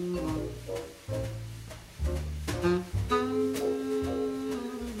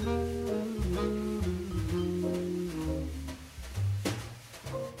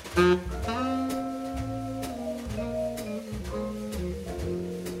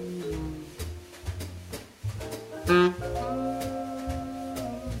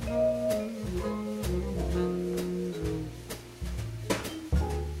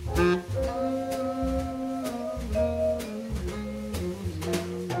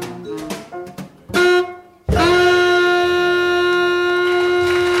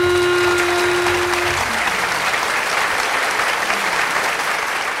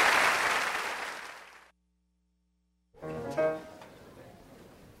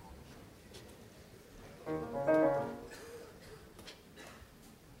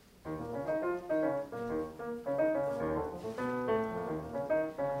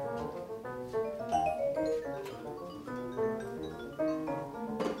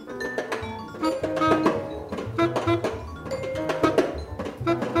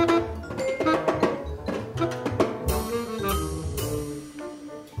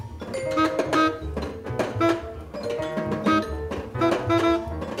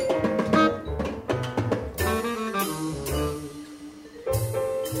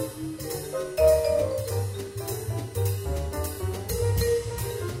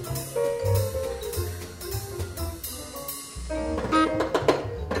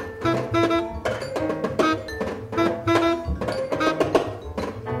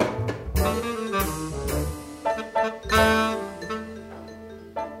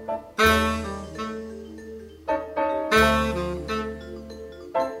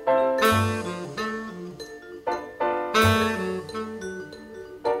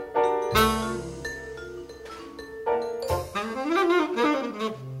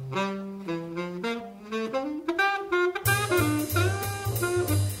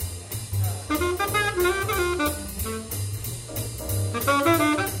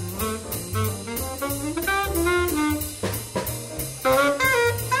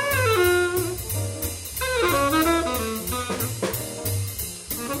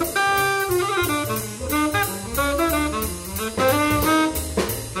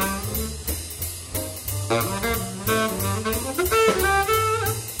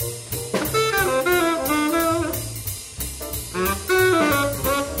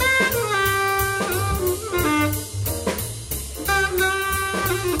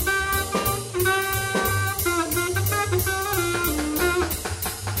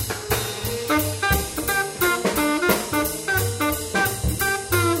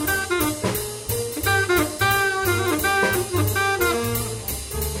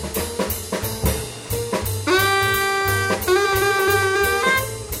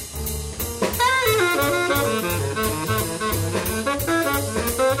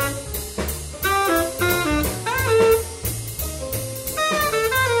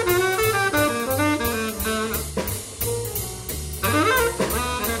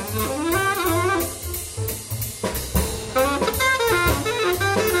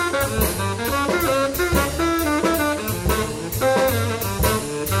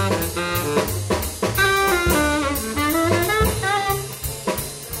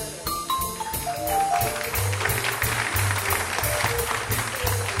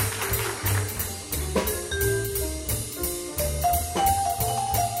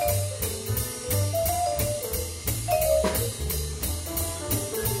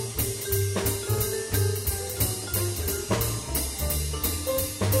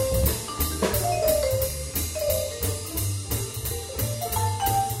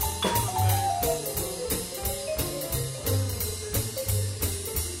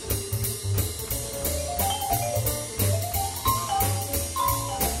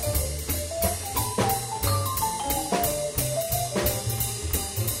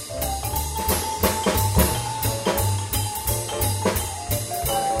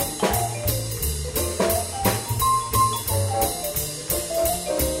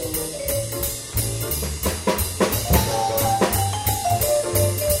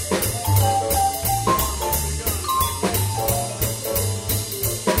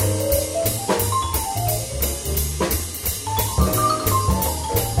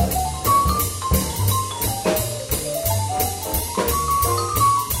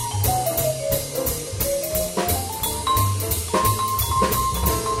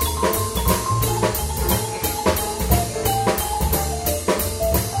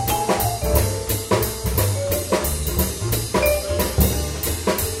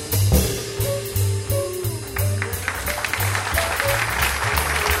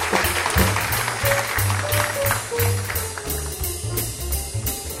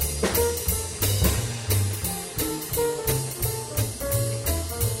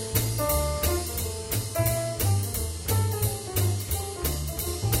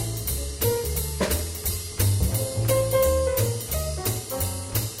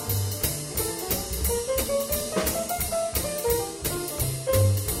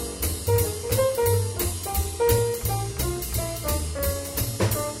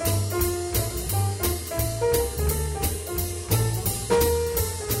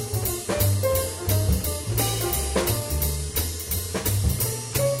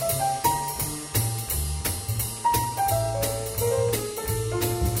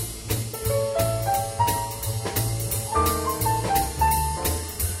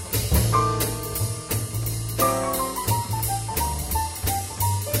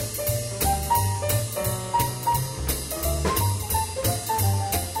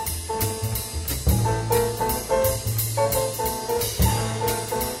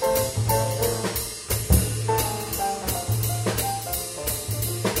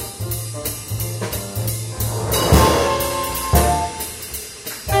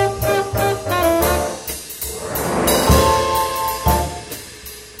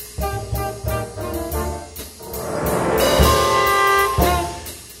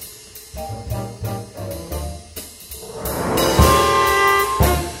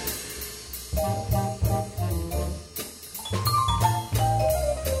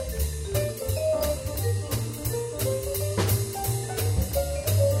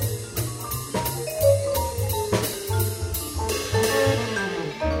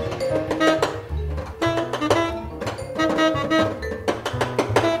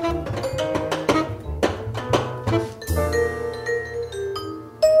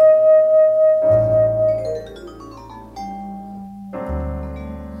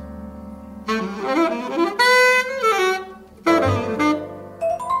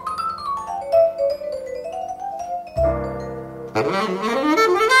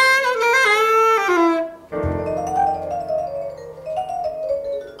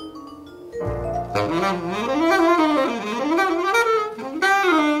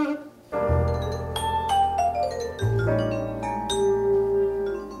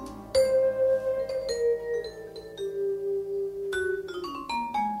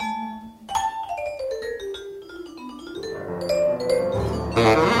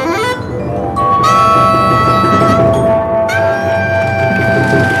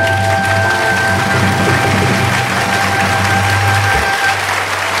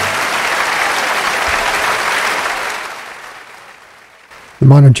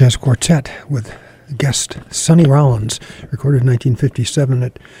 Modern Jazz Quartet with guest Sonny Rollins, recorded in 1957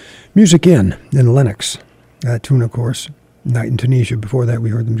 at Music Inn in Lenox. That tune, of course, Night in Tunisia. Before that, we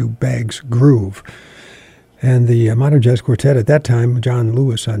heard them do Bag's Groove. And the Modern Jazz Quartet at that time, John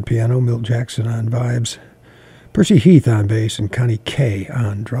Lewis on piano, Milt Jackson on vibes, Percy Heath on bass, and Connie Kay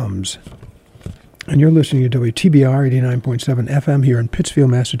on drums. And you're listening to WTBR 89.7 FM here in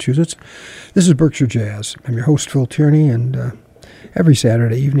Pittsfield, Massachusetts. This is Berkshire Jazz. I'm your host, Phil Tierney, and every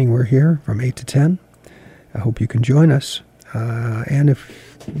Saturday evening we're here from 8 to 10. I hope you can join us. And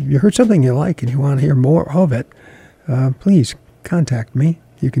if you heard something you like and you want to hear more of it, please contact me.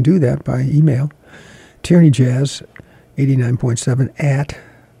 You can do that by email, tierneyjazz89.7 at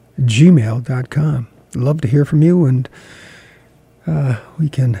gmail.com. Love to hear from you, and we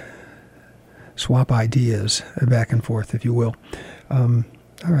can swap ideas back and forth, if you will. All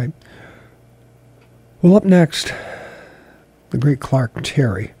right. Well, up next, the great Clark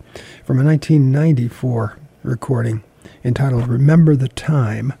Terry from a 1994 recording entitled Remember the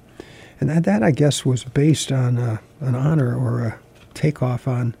Time. And that I guess, was based on an honor or a takeoff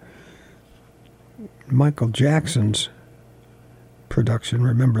on Michael Jackson's production,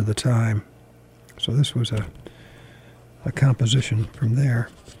 Remember the Time. So this was a composition from there.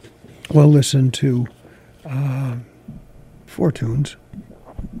 We'll listen to 4 tunes,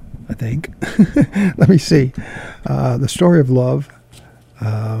 I think. Let me see. The Story of Love,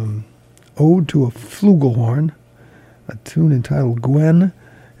 Ode to a Flugelhorn, a tune entitled Gwen,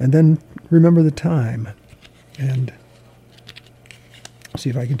 and then Remember the Time. And see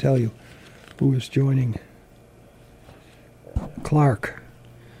if I can tell you who is joining Clark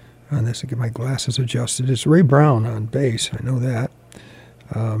on this. I get my glasses adjusted. It's Ray Brown on bass, I know that.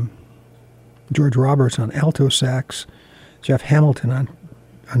 George Roberts on alto sax, Jeff Hamilton on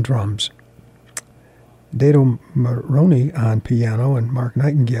drums, Dado Maroney on piano, and Mark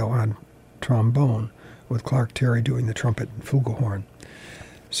Nightingale on trombone, with Clark Terry doing the trumpet and flugelhorn.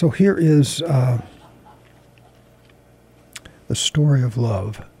 So here is The Story of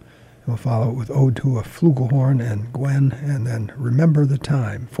Love. We'll follow it with Ode to a Flugelhorn and Gwen, and then Remember the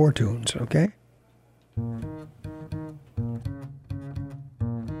Time. 4 tunes, okay?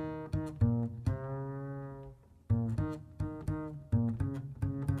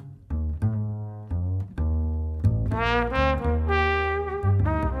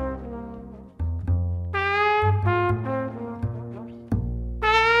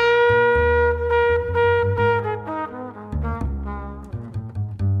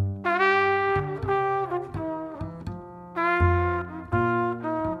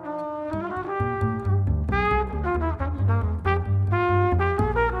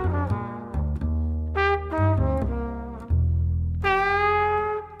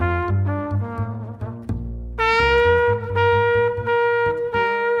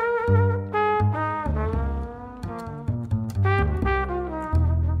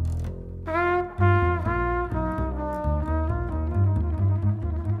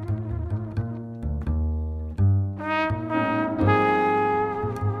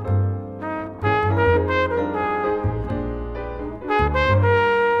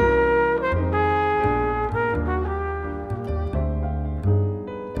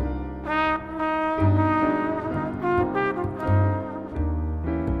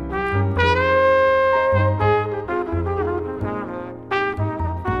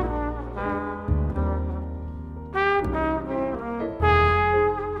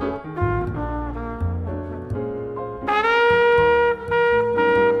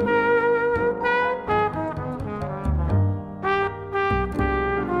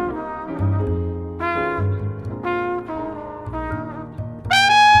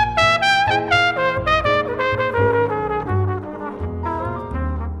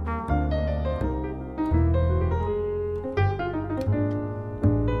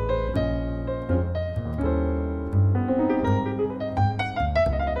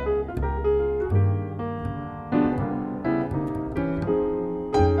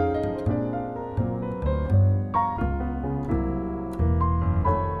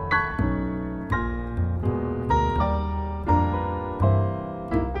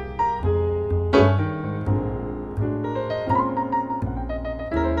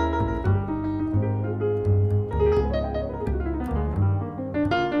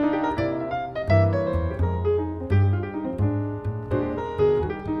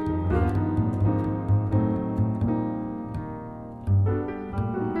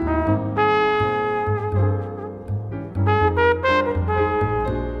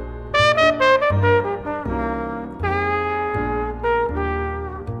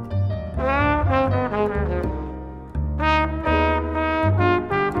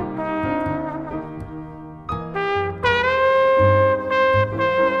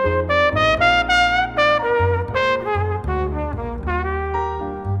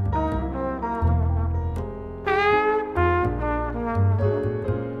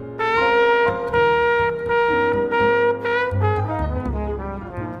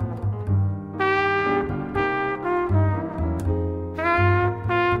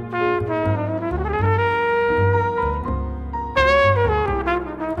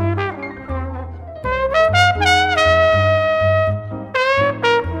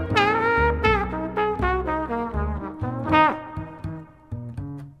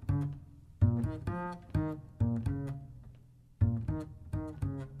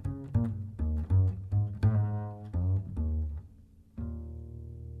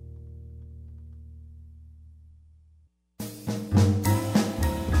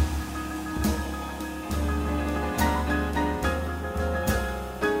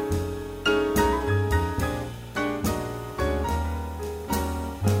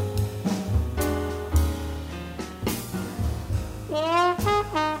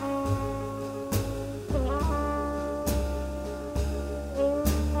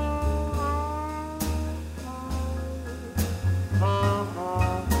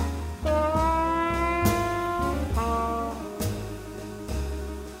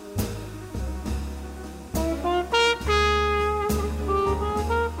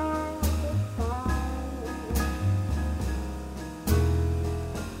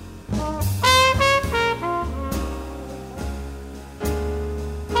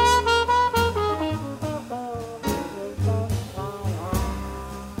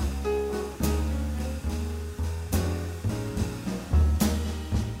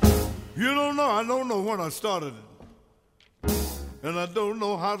 You don't know, I don't know when I started it. And I don't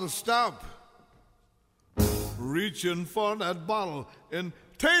know how to stop. Reaching for that bottle and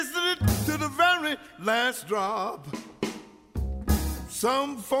tasting it to the very last drop.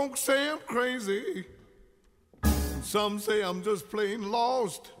 Some folks say I'm crazy. Some say I'm just plain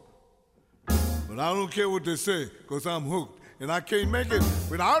lost. But I don't care what they say, because I'm hooked. And I can't make it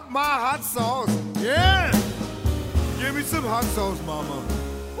without my hot sauce. Yeah! Give me some hot sauce, mama.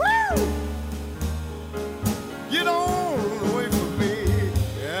 Woo! Get on away from me.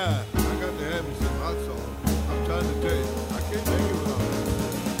 Yeah, I got to have me some hot sauce. I'm trying to tell you, I can't make it without it.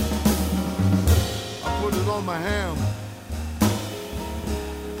 I put it on my ham.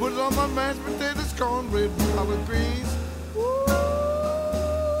 Put it on my mashed potatoes, cornbread, and collard greens. Woo!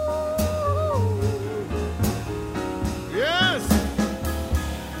 Yes!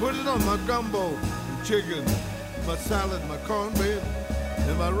 Put it on my gumbo and chicken, my salad, my cornbread,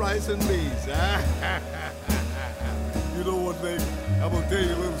 and my rice and beans. You know what, baby? I'm gonna tell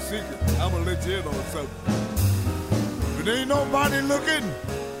you a little secret. I'm gonna let you in on something. If there ain't nobody looking,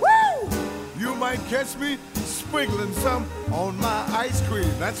 woo! You might catch me sprinkling some on my ice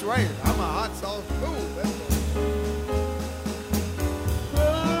cream. That's right. I'm a hot sauce fool. That's right.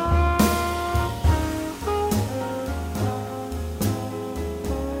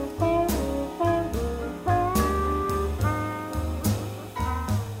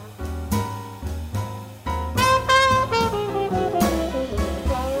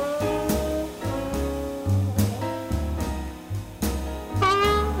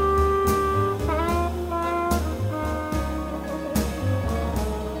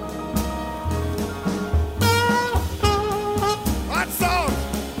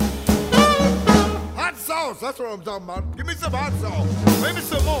 That's what I'm talking about. Give me some hot sauce. Maybe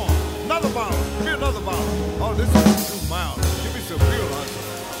some more. Another bottle. Give me another bottle. Oh, this is too mild. Give me some real hot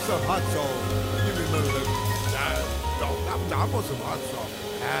sauce. Some hot sauce. Give me another. I want some hot sauce.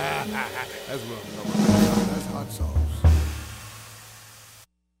 That's what I'm talking about. That's hot sauce.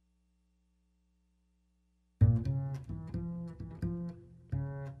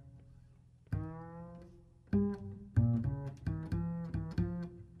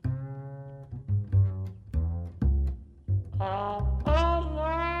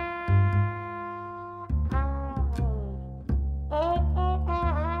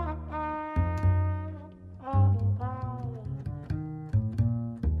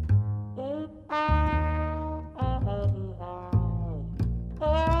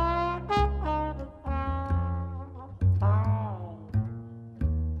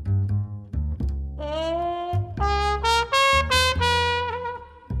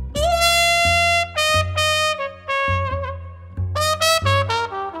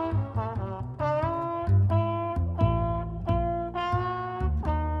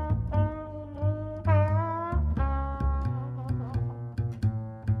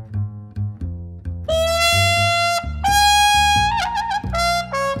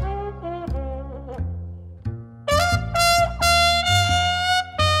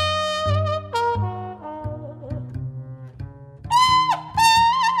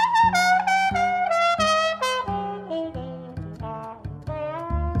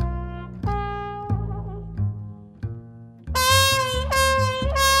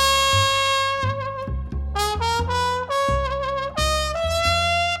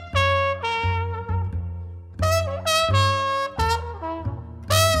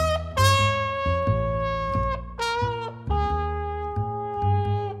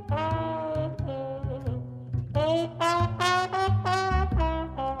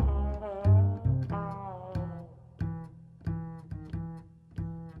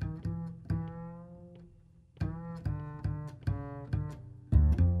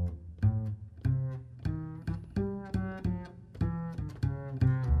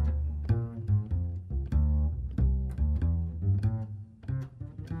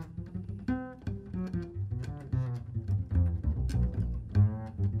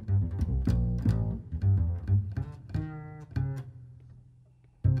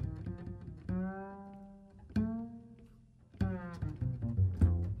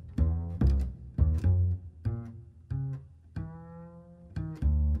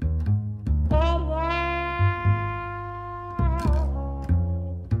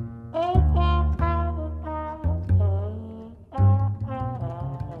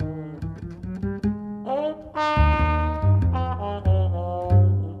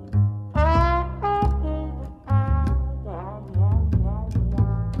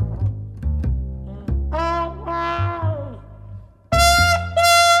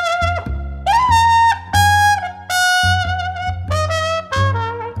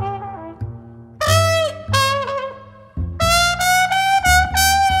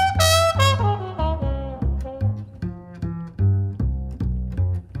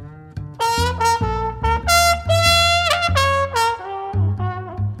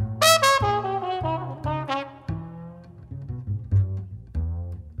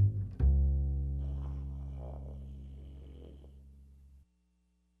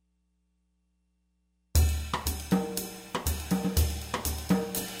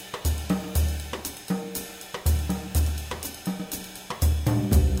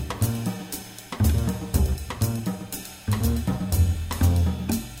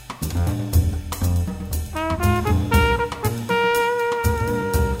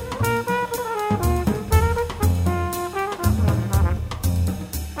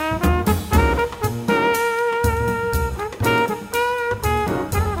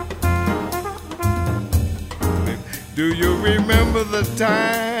 the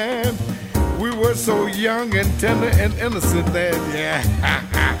time we were so young and tender and innocent then,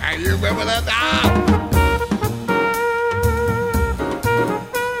 yeah. You remember that? Ah!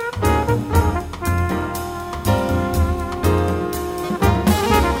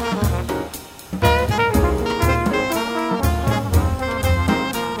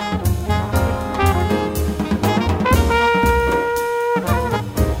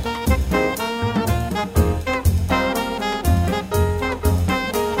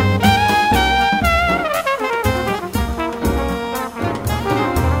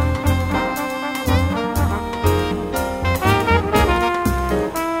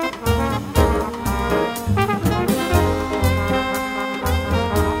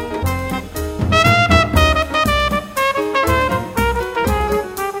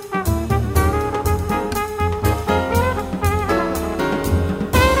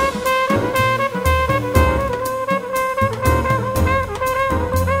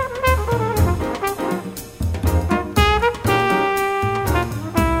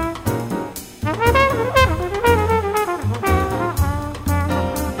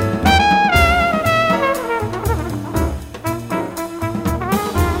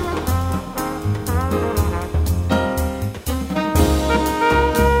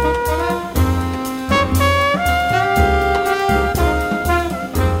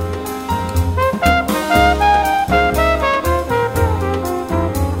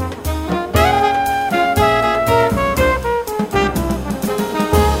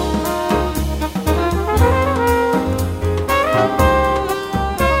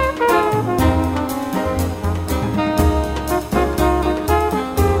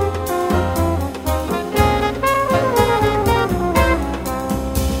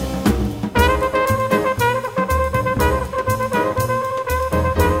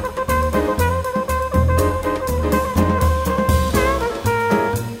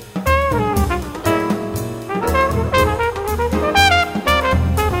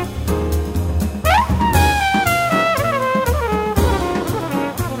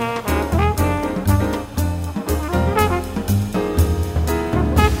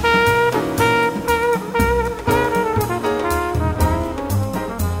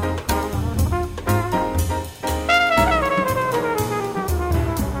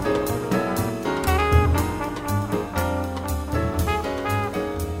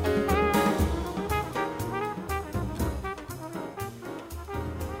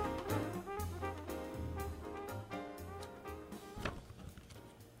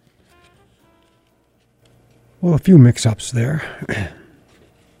 Well, a few mix-ups there.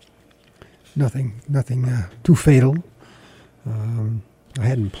 Nothing too fatal. I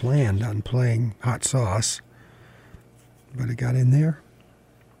hadn't planned on playing Hot Sauce, but it got in there.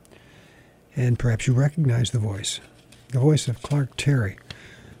 And perhaps you recognize the voice of Clark Terry,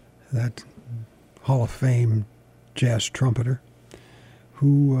 that Hall of Fame jazz trumpeter,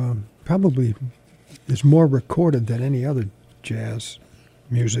 who probably is more recorded than any other jazz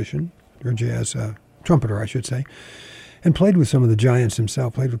musician, or jazz trumpeter, I should say, and played with some of the giants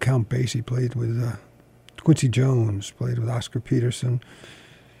himself. Played with Count Basie, played with Quincy Jones, played with Oscar Peterson,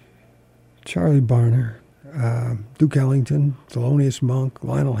 Charlie Barner, Duke Ellington, Thelonious Monk,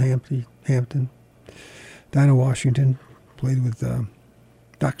 Lionel Hampton, Dinah Washington, played with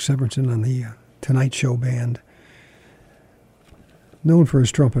Doc Severinsen on the Tonight Show band. Known for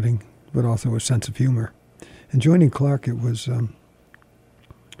his trumpeting, but also his sense of humor. And joining Clark, it was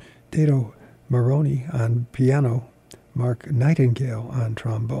Dado Maroney on piano, Mark Nightingale on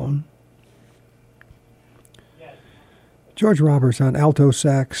trombone, George Roberts on alto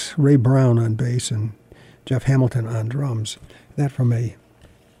sax, Ray Brown on bass, and Jeff Hamilton on drums. That from a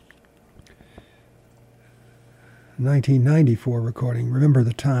 1994 recording, Remember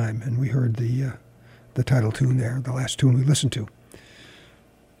the Time, and we heard the title tune there, the last tune we listened to.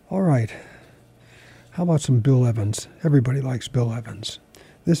 All right, how about some Bill Evans? Everybody likes Bill Evans.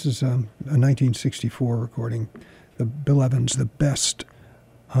 This is a 1964 recording, the Bill Evans, The Best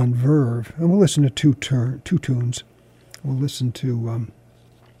on Verve, and we'll listen to two tunes. We'll listen to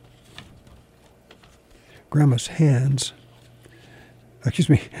Grandma's Hands. Excuse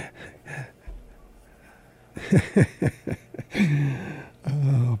me.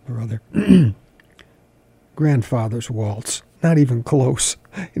 Oh, brother. Grandfather's Waltz. Not even close.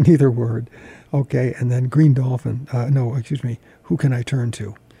 Neither word. Okay, and then Green Dolphin. Who Can I Turn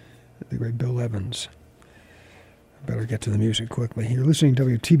To? The great Bill Evans. Better get to the music quickly. You're listening to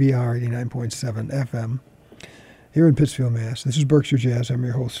WTBR 89.7 FM here in Pittsfield, Mass. This is Berkshire Jazz. I'm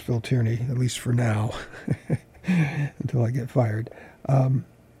your host, Phil Tierney, at least for now, until I get fired.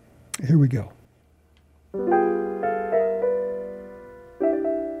 Here we go.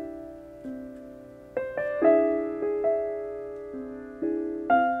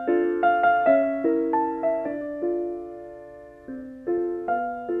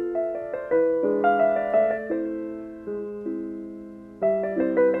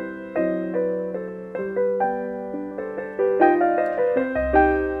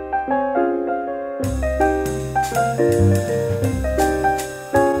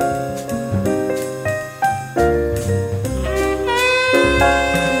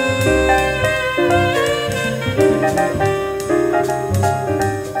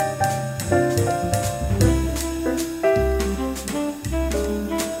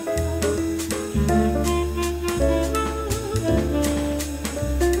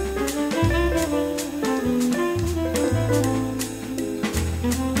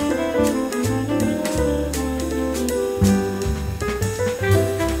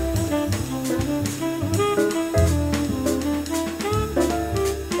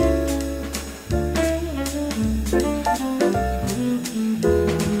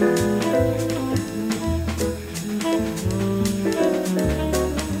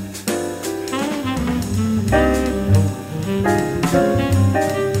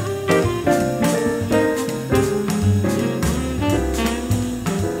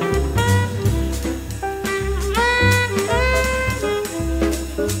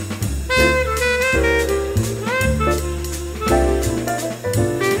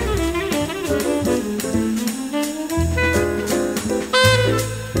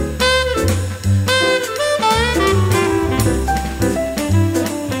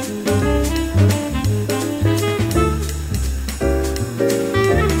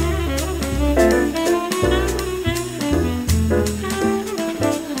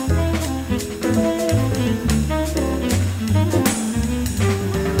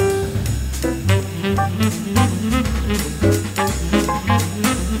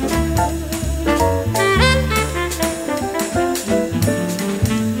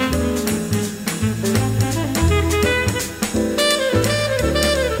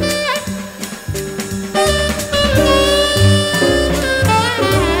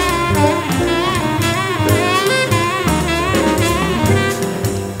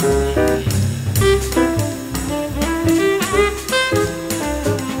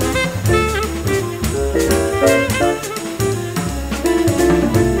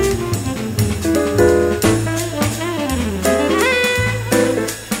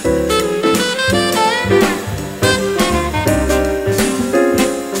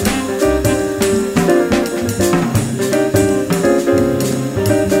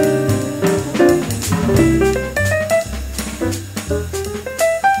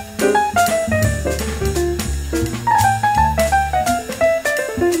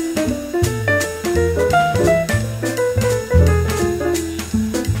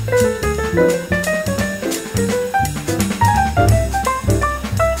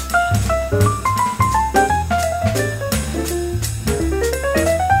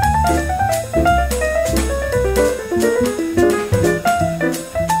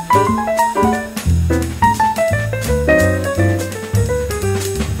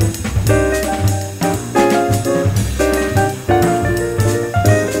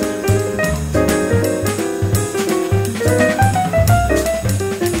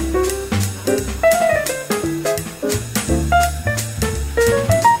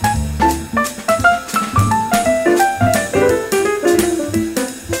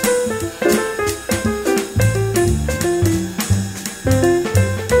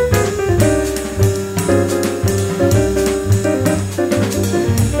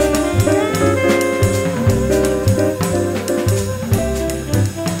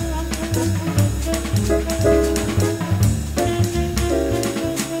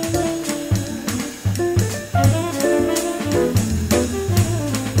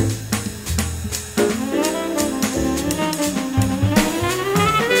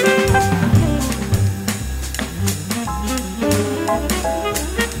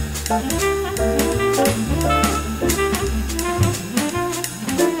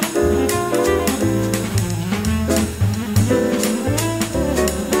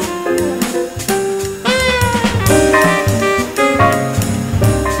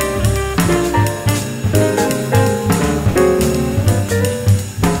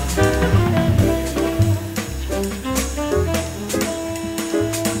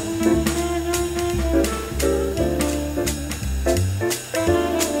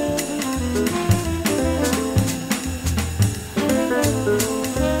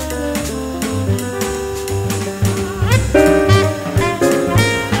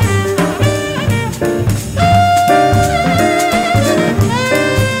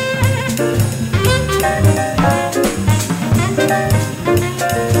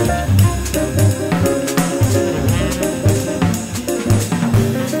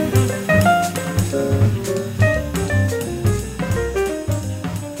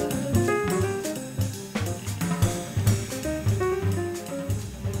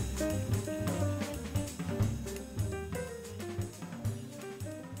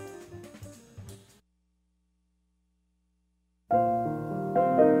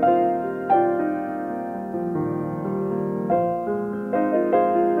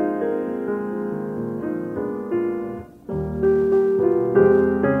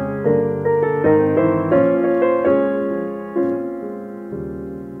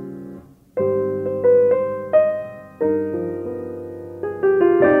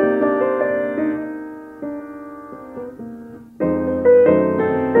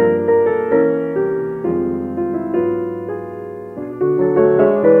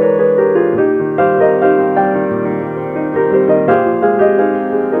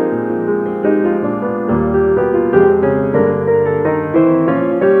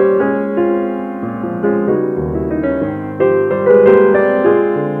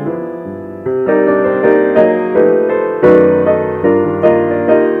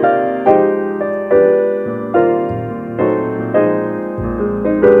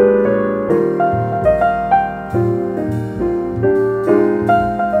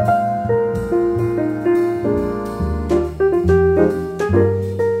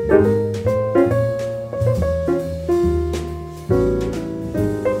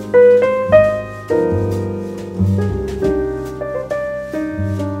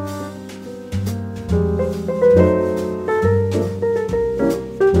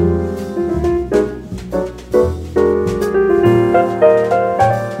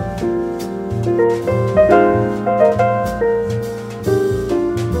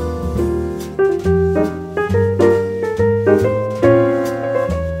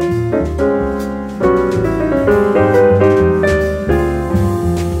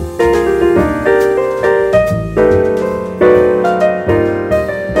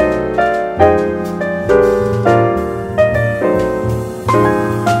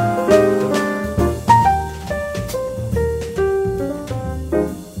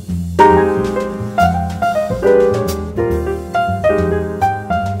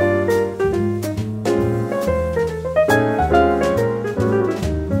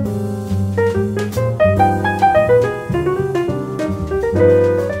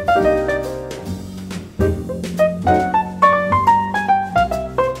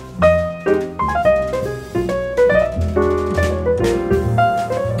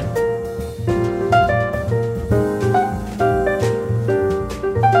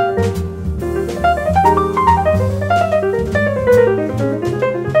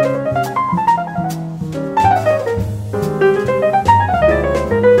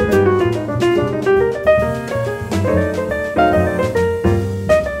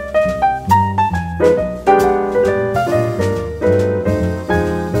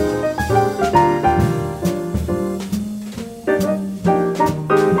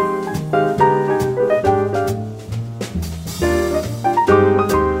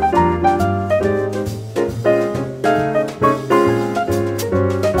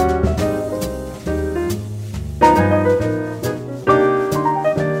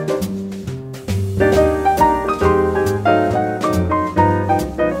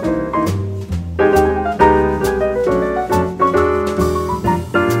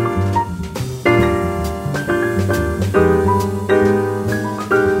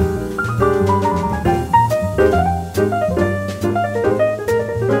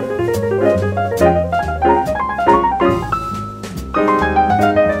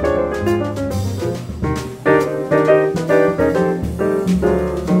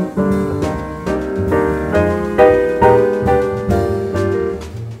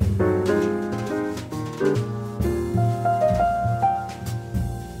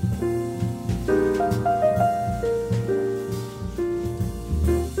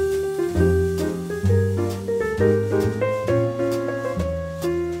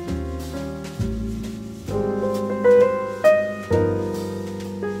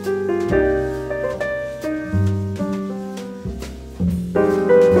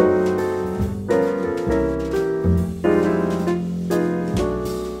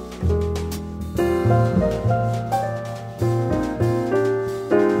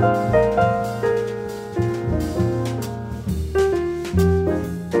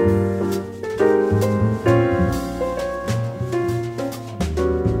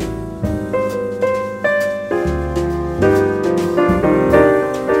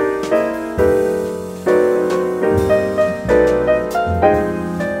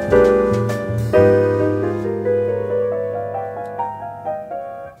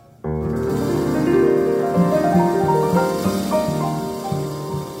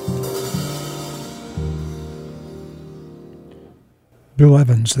 Bill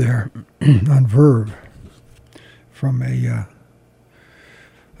Evans there on Verve from an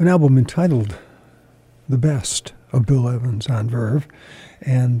album entitled The Best of Bill Evans on Verve.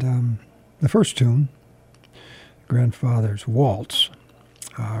 And the first tune, Grandfather's Waltz,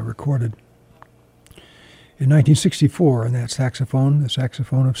 recorded in 1964, and that saxophone, the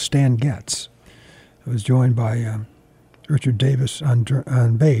saxophone of Stan Getz. It was joined by Richard Davis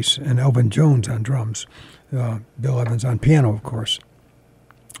on bass and Elvin Jones on drums. Bill Evans on piano, of course.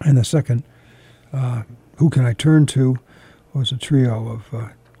 And the second, Who Can I Turn To, was a trio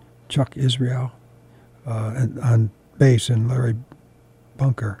of Chuck Israel on bass and Larry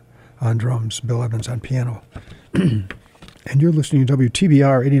Bunker on drums, Bill Evans on piano. And you're listening to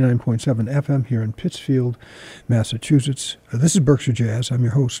WTBR 89.7 FM here in Pittsfield, Massachusetts. This is Berkshire Jazz. I'm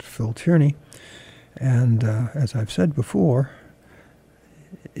your host, Phil Tierney. And as I've said before,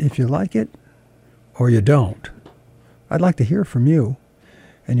 if you like it or you don't, I'd like to hear from you.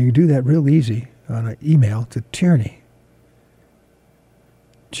 And you can do that real easy on an email to Tierney.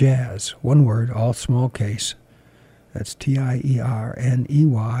 Jazz, one word, all small case. That's Tierney,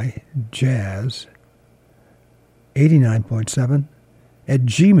 jazz, 89.7 at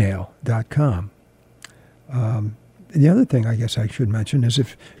gmail.com. The other thing I guess I should mention is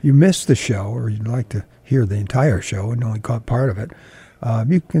if you missed the show or you'd like to hear the entire show and only caught part of it,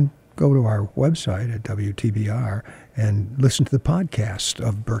 you can go to our website at WTBR and listen to the podcast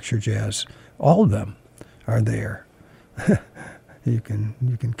of Berkshire Jazz. All of them are there. You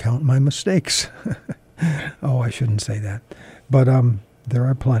can count my mistakes. Oh, I shouldn't say that. But there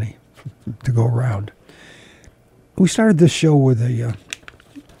are plenty to go around. We started this show with a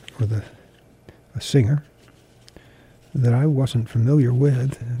singer that I wasn't familiar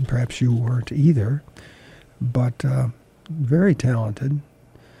with, and perhaps you weren't either, but very talented,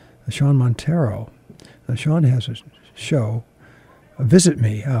 Sean Montero. Now, Sean has a show, Visit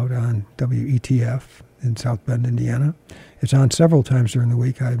Me, out on WETF in South Bend, Indiana. It's on several times during the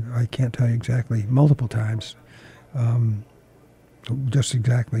week. I can't tell you exactly, multiple times, just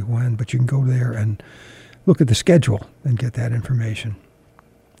exactly when, but you can go there and look at the schedule and get that information.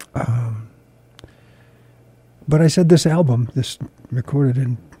 But I said this album, this recorded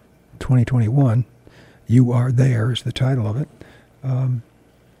in 2021, You Are There is the title of it,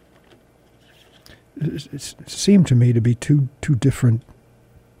 it seemed to me to be two different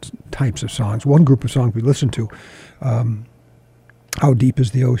types of songs. One group of songs we listened to, How Deep is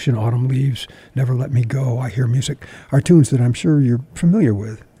the Ocean, Autumn Leaves, Never Let Me Go, I Hear Music, are tunes that I'm sure you're familiar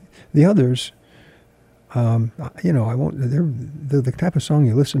with. The others, I won't. They're the type of song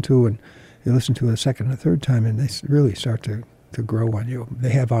you listen to, and you listen to it a second and a third time, and they really start to grow on you.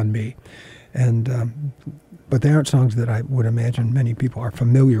 They have on me, and but they aren't songs that I would imagine many people are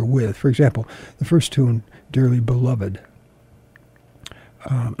familiar with. For example, the first tune, Dearly Beloved,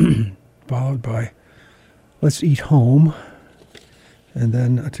 followed by Let's Eat Home, and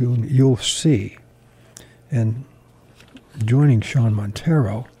then a tune, You'll See. And joining Sean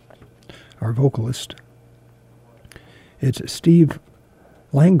Montero, our vocalist, it's Steve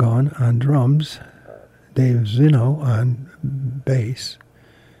Langon on drums, Dave Zino on bass,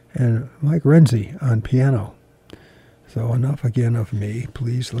 and Mike Renzi on piano. So enough again of me.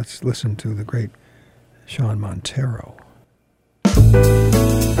 Please, let's listen to the great Sean Montero.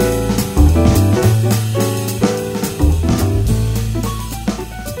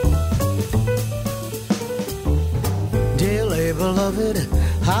 Dearly beloved,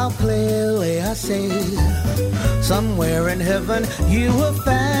 how clearly I see, somewhere in heaven you were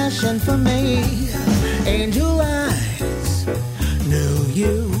fashioned for me. Angel eyes knew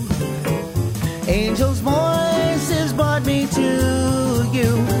you, angel's voices brought me to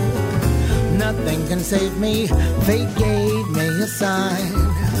you. Nothing can save me, fate gave me a sign.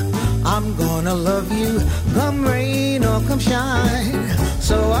 I'm gonna love you, come rain or come shine.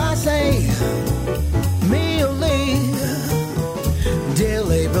 So I say, me or Lee,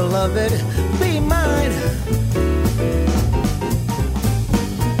 dearly beloved, be mine.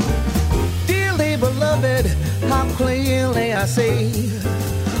 Dearly beloved, how clearly I see,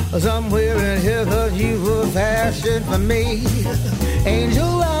 somewhere in heaven you were fashioned for me.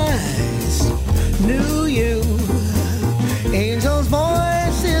 Angel eyes knew you, angel's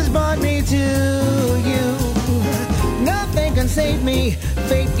voices brought me to you. Nothing can save me,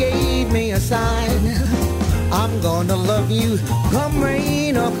 fate gave me a sign. I'm gonna love you, come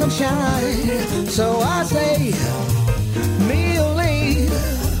rain or come shine. So I say, me or Lee,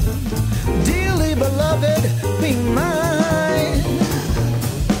 dearly beloved, be mine.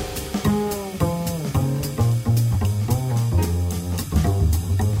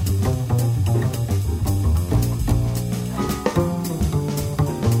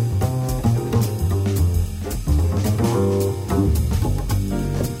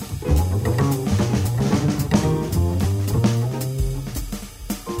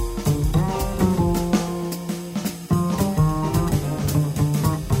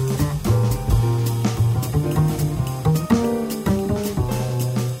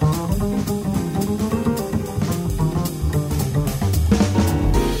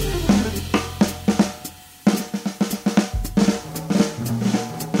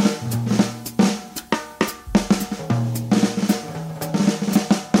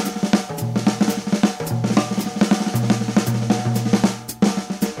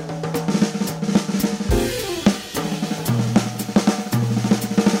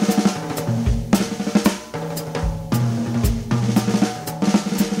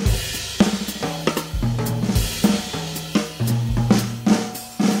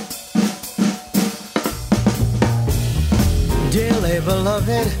 Dearly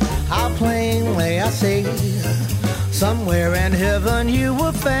beloved, how plainly I see, somewhere in heaven you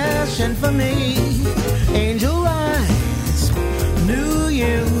were fashioned for me. Angel eyes knew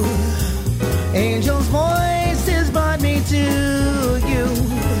you, angel's voices brought me to you.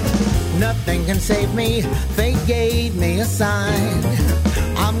 Nothing can save me, fate gave me a sign.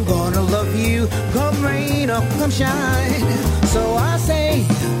 I'm gonna love you, come rain or come shine. So I say,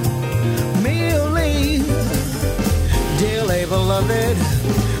 merely, dearly beloved,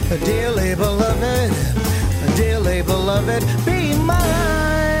 dearly beloved, dearly beloved, be mine.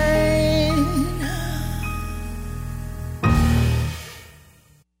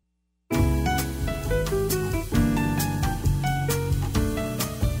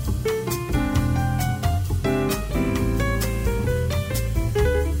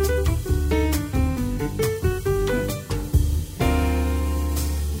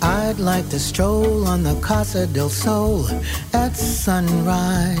 I'd like to stroll on the Casa del Sol at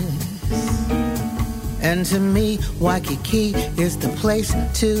sunrise. And to me, Waikiki is the place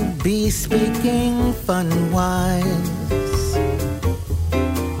to be, speaking fun-wise.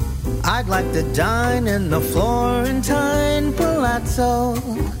 I'd like to dine in the Florentine Palazzo.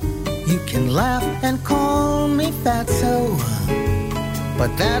 You can laugh and call me fatso,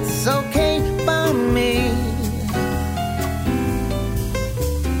 but that's okay by me.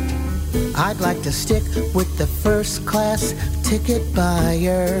 I'd like to stick with the first class ticket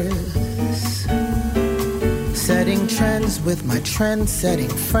buyers, setting trends with my trend-setting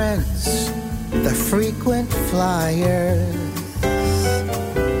friends, the frequent flyers.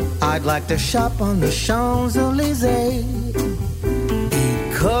 I'd like to shop on the Champs-Elysees,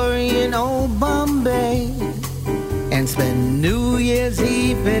 eat curry in old Bombay, and spend New Year's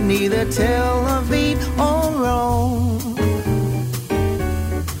Eve in either Tel Aviv or Rome.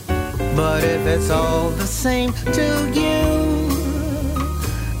 But if it's all the same to you,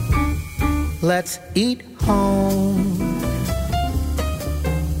 let's eat home.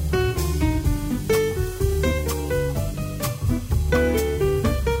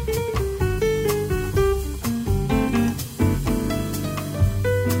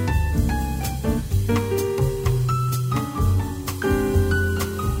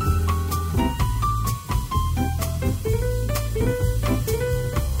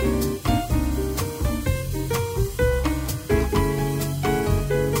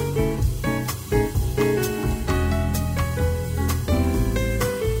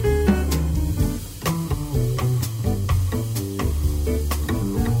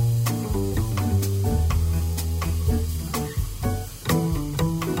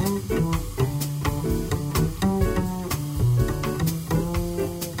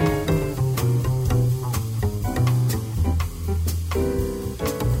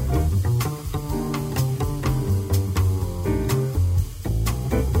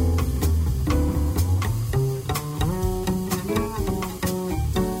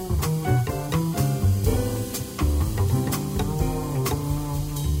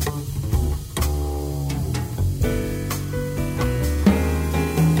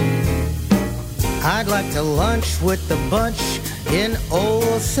 I'd like to lunch with the bunch in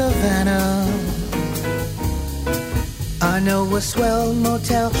old Savannah. I know a swell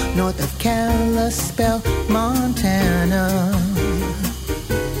motel north of Kalispell, Montana.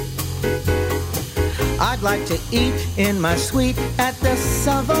 I'd like to eat in my suite at the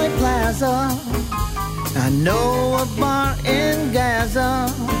Savoy Plaza. I know a bar in Gaza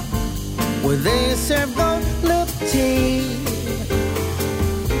where they serve gold lip tea.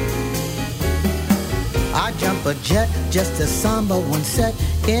 I'd jump a jet just to samba one set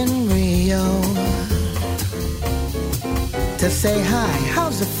in Rio, to say hi,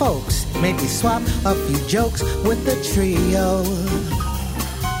 how's the folks? Maybe swap a few jokes with the trio.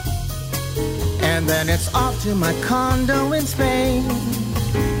 And then it's off to my condo in Spain,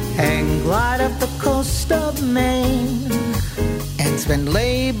 hang glide up the coast of Maine, and spend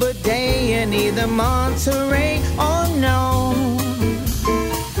Labor Day in either Monterey or Nome.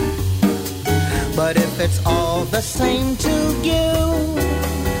 But if it's all the same to you,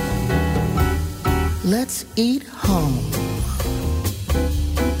 let's eat home.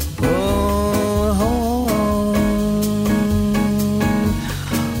 Oh, home,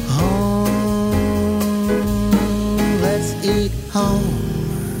 home, let's eat home.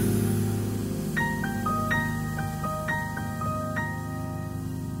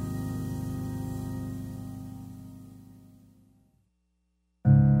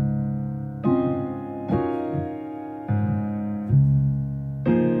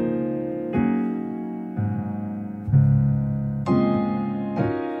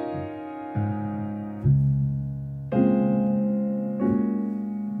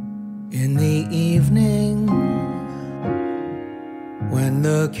 evening, when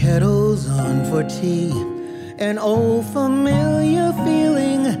the kettle's on for tea, an old familiar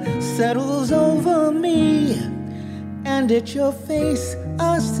feeling settles over me, and it's your face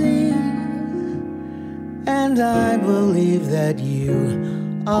I see, and I believe that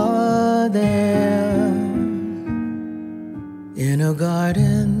you are there in a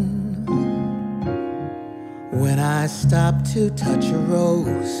garden. When I stop to touch a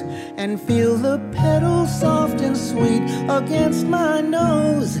rose and feel the petals soft and sweet against my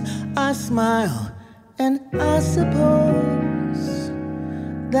nose, I smile and I suppose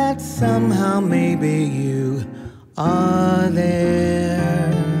that somehow maybe you are there.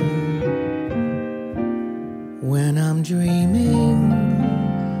 When I'm dreaming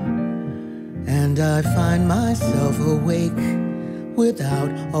and I find myself awake without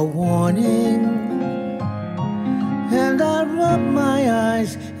a warning, and I rub my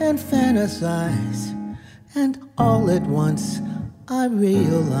eyes and fantasize, and all at once I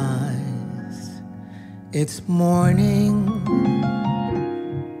realize it's morning,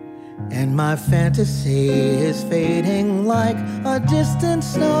 and my fantasy is fading like a distant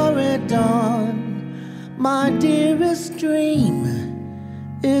star at dawn. My dearest dream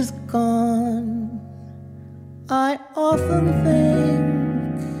is gone. I often think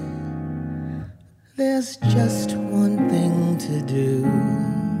there's just one thing to do.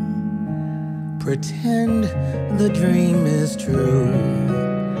 Pretend the dream is true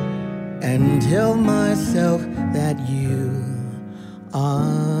and tell myself that you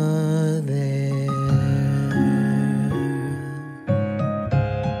are there.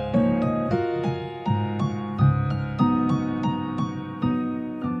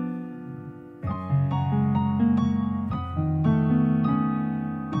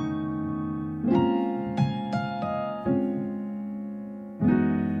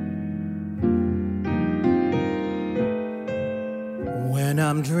 When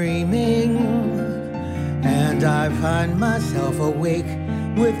I'm dreaming and I find myself awake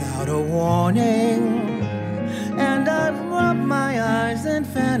without a warning, and I rub my eyes and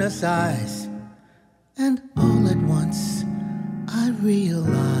fantasize, and all at once I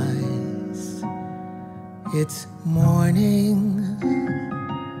realize it's morning,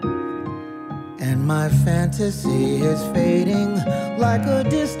 and my fantasy is fading like a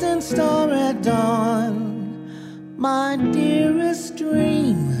distant star at dawn. My dearest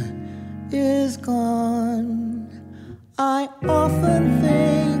dream is gone. I often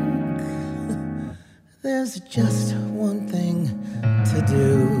think there's just one thing to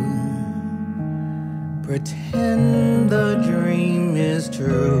do. Pretend the dream is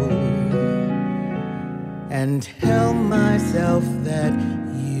true and tell myself that